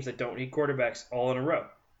couple teams that don't need quarterbacks all in a row.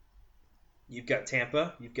 You've got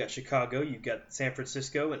Tampa, you've got Chicago, you've got San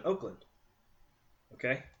Francisco, and Oakland.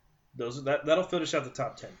 Okay? That'll finish out the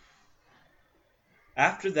top 10.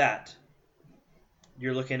 After that,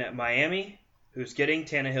 you're looking at Miami, who's getting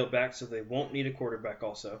Tannehill back, so they won't need a quarterback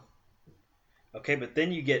also. Okay, but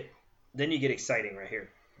then you get exciting right here.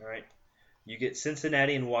 All right, you get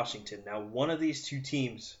Cincinnati and Washington. Now, one of these 2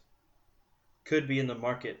 teams could be in the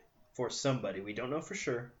market for somebody. We don't know for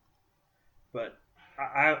sure, but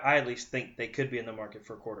I at least think they could be in the market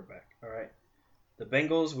for a quarterback. All right. The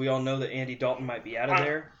Bengals, we all know that Andy Dalton might be out of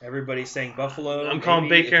there. Everybody's saying Buffalo. I'm calling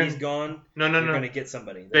Baker. If he's gone, No. They're going to get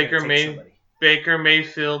somebody. Baker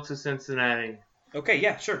Mayfield to Cincinnati. Okay,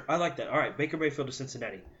 yeah, sure. I like that. All right, Baker Mayfield to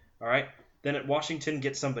Cincinnati. All right. Then at Washington,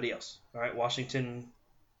 get somebody else. All right, Washington,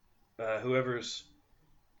 whoever's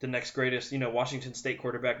the next greatest, Washington State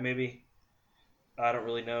quarterback maybe. I don't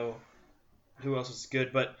really know who else is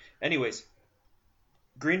good. But anyways,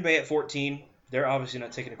 Green Bay at 14. They're obviously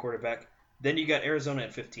not taking a quarterback. Then you got Arizona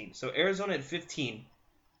at 15. So Arizona at 15,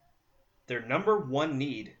 their number 1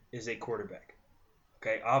 need is a quarterback.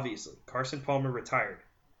 Okay, obviously. Carson Palmer retired.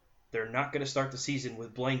 They're not going to start the season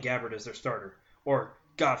with Blaine Gabbert as their starter. Or,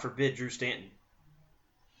 God forbid, Drew Stanton.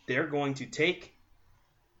 They're going to take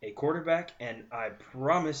a quarterback, and I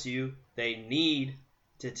promise you they need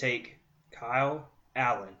to take Kyle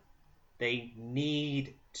Allen. They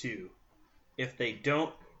need to. If they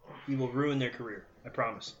don't, he will ruin their career. I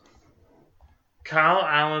promise. Kyle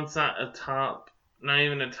Allen's not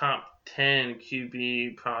even a top 10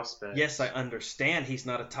 QB prospect. Yes, I understand he's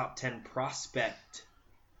not a top 10 prospect.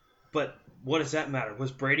 But what does that matter?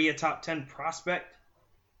 Was Brady a top 10 prospect?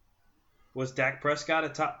 Was Dak Prescott a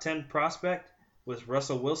top 10 prospect? Was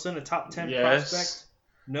Russell Wilson a top 10 prospect?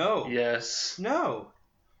 No. Yes. No.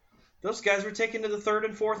 Those guys were taken to the 3rd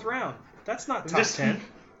and 4th round. That's not top 10.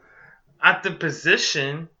 At the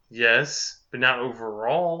position, yes, but not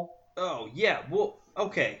overall. Oh, yeah. Well,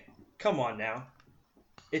 okay. Come on now.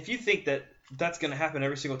 If you think that that's going to happen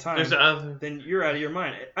every single time, then you're out of your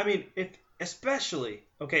mind. I mean, especially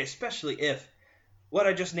if what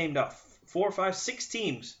I just named off, 4, 5, 6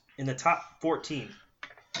 teams in the top 14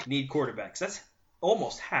 need quarterbacks. That's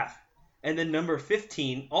almost half. And then number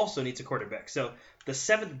 15 also needs a quarterback. So the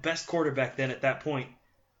 7th best quarterback then at that point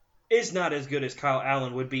is not as good as Kyle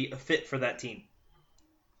Allen would be a fit for that team.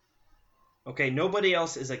 Okay, nobody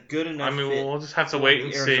else is a good enough fit. We'll just have to wait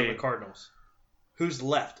and see. Arizona Cardinals. Who's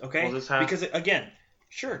left, okay? Because, again,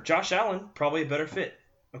 sure, Josh Allen, probably a better fit,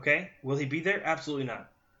 okay? Will he be there? Absolutely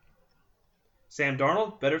not. Sam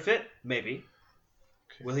Darnold, better fit? Maybe.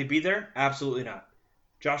 Okay. Will he be there? Absolutely not.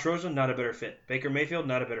 Josh Rosen, not a better fit. Baker Mayfield,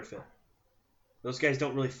 not a better fit. Those guys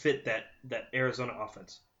don't really fit that Arizona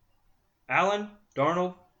offense. Allen,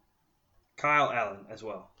 Darnold, Kyle Allen as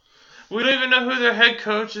well. We don't even know who their head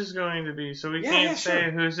coach is going to be, so we can't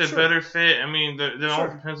say who's a better fit. I mean, it all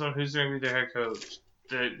depends on who's going to be their head coach,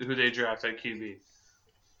 who they draft at QB.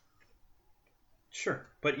 Sure,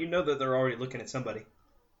 but you know that they're already looking at somebody.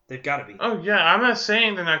 They've got to be. Oh, yeah, I'm not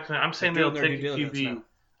saying they're not going to. I'm saying they'll take a QB.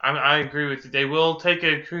 I agree with you. They will take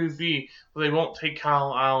a QB, but they won't take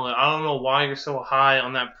Kyle Allen. I don't know why you're so high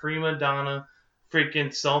on that prima donna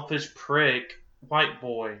freaking selfish prick white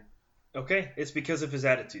boy. Okay, it's because of his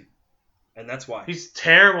attitude. And that's why. He's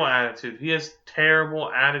terrible attitude. He has terrible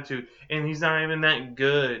attitude. And he's not even that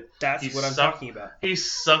good. That's what I'm talking about. He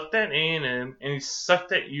sucked at A&M and he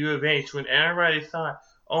sucked at U of H when everybody thought,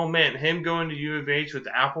 oh man, him going to U of H with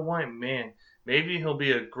Applewhite, man, maybe he'll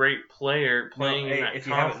be a great player playing in that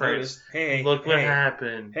conference. Look what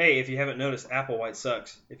happened. Hey, if you haven't noticed, Applewhite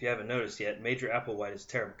sucks. If you haven't noticed yet, Major Applewhite is a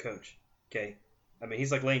terrible coach. Okay? I mean,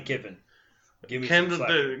 he's like Lane Kiffin. Give me some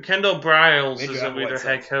slack. Kendall Briles Major is going to be their Applewhite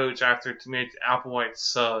head sucks. coach after Major Applewhite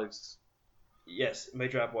sucks. Yes,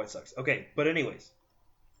 Major Applewhite sucks. Okay, but anyways.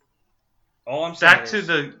 All I'm saying Back to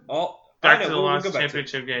the we'll last go back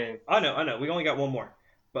championship game. I know. We only got one more.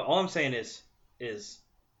 But all I'm saying is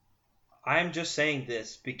I'm just saying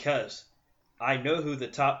this because I know who the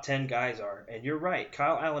top 10 guys are. And you're right.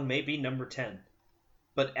 Kyle Allen may be number 10.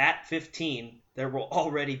 But at 15, there will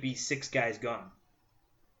already be 6 guys gone.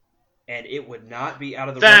 And it would not be out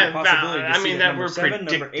of the realm of possibility to see that number 7,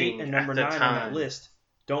 number 8, and number 9 on that list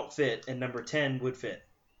don't fit, and number 10 would fit.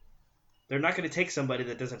 They're not going to take somebody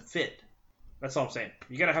that doesn't fit. That's all I'm saying.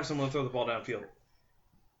 You got to have someone throw the ball downfield.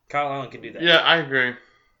 Kyle Allen can do that. Yeah, I agree.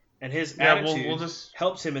 And his attitude we'll just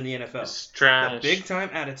helps him in the NFL. It's trash. The big time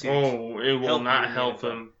attitude. Oh, it will not help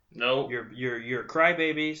him. Nope. Your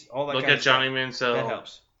crybabies, all that. Look kind at of Johnny stuff. Manziel. That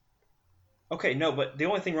helps. Okay, no, but the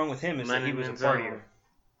only thing wrong with him is that he was a partier.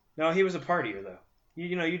 No, he was a partier though.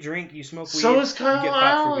 You drink, you smoke weed. So is Kyle you get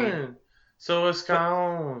popped for weed. Allen. So is Kyle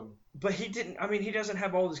Allen. But he didn't. I mean, he doesn't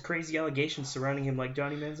have all these crazy allegations surrounding him like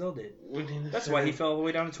Johnny Manziel did. That's why he fell all the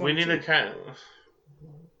way down to 22.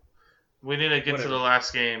 We need to get to the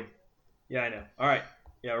last game. Yeah, I know. All right.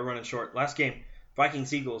 Yeah, we're running short. Last game.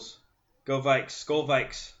 Vikings Eagles. Go Vikes. Skull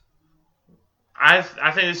Vikes. I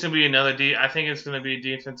think it's gonna be another I think it's gonna be a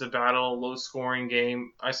defensive battle, low scoring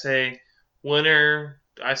game. I say winner.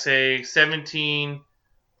 I say 17-14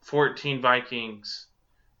 Vikings.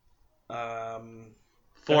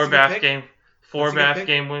 Forbath game. Forbath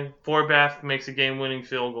game win. Forbath makes a game winning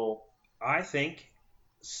field goal. I think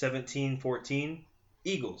 17-14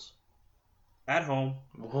 Eagles at home.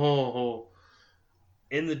 Whoa.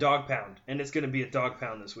 In the dog pound, and it's going to be a dog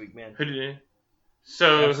pound this week, man.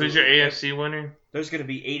 So who's your AFC winner? There's going to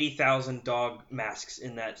be 80,000 dog masks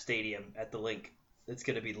in that stadium at the link. It's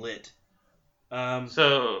going to be lit.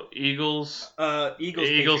 So Eagles.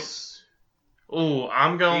 Eagles. Ooh,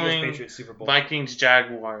 I'm going Eagles Patriots Super Bowl. Vikings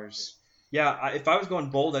Jaguars. Yeah, if I was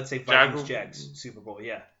going bold, I'd say Vikings Jags Super Bowl.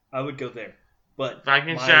 Yeah, I would go there. But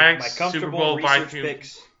Vikings Jags my comfortable Super Bowl research Vikings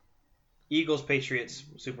picks. Eagles Patriots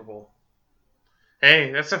Super Bowl.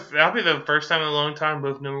 Hey, that'll be the first time in a long time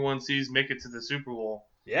both number 1 seeds make it to the Super Bowl.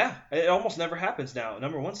 Yeah, it almost never happens now.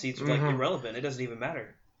 Number 1 seeds are like irrelevant. It doesn't even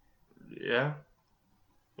matter. Yeah.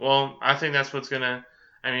 Well, I think that's what's gonna.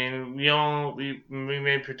 I mean, we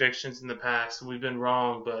made predictions in the past. We've been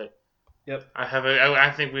wrong, but yep.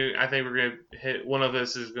 I think we're gonna hit one of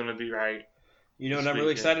us is gonna be right. You know what I'm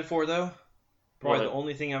really excited for though? Probably the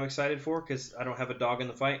only thing I'm excited for because I don't have a dog in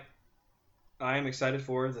the fight. I am excited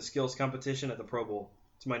for the skills competition at the Pro Bowl.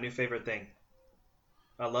 It's my new favorite thing.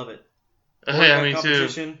 I love it. Yeah, me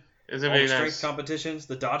too. It's all the strength competitions,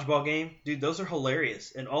 the dodgeball game. Dude, those are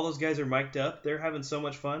hilarious. And all those guys are mic'd up. They're having so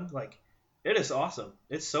much fun. Like, it is awesome.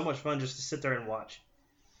 It's so much fun just to sit there and watch.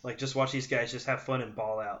 Like, just watch these guys just have fun and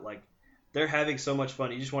ball out. Like, they're having so much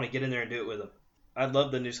fun. You just want to get in there and do it with them. I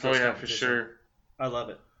love the new skills competition. For sure. I love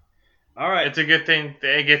it. All right. It's a good thing.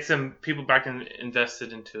 It gets some people back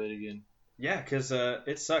invested into it again. Yeah, because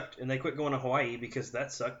it sucked. And they quit going to Hawaii because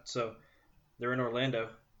that sucked. So, they're in Orlando.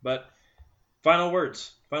 But... Final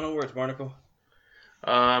words, Barnacle.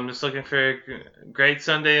 I'm just looking for a great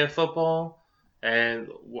Sunday of football, and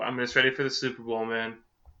I'm just ready for the Super Bowl, man.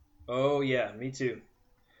 Oh yeah, me too.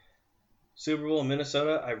 Super Bowl in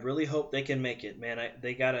Minnesota. I really hope they can make it, man.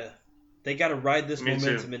 They gotta ride this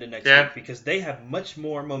momentum into next week because they have much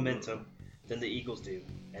more momentum than the Eagles do,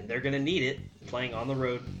 and they're gonna need it playing on the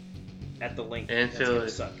road at the Lincoln. And That's gonna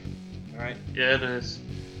suck. All right. Yeah, it is.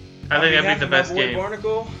 I think that'd be the best game.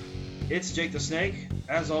 Barnacle. It's Jake the Snake.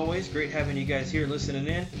 As always, great having you guys here listening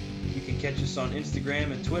in. You can catch us on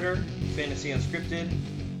Instagram and Twitter, Fantasy Unscripted.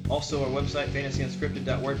 Also, our website,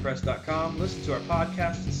 fantasyunscripted.wordpress.com. Listen to our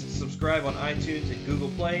podcasts, subscribe on iTunes and Google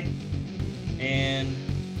Play. And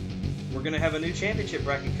we're going to have a new championship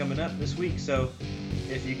bracket coming up this week. So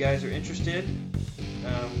if you guys are interested,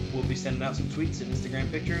 we'll be sending out some tweets and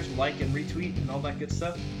Instagram pictures, like and retweet and all that good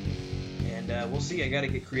stuff. And we'll see. I got to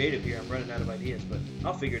get creative here. I'm running out of ideas, but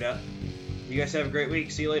I'll figure it out. You guys have a great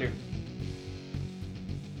week. See you later.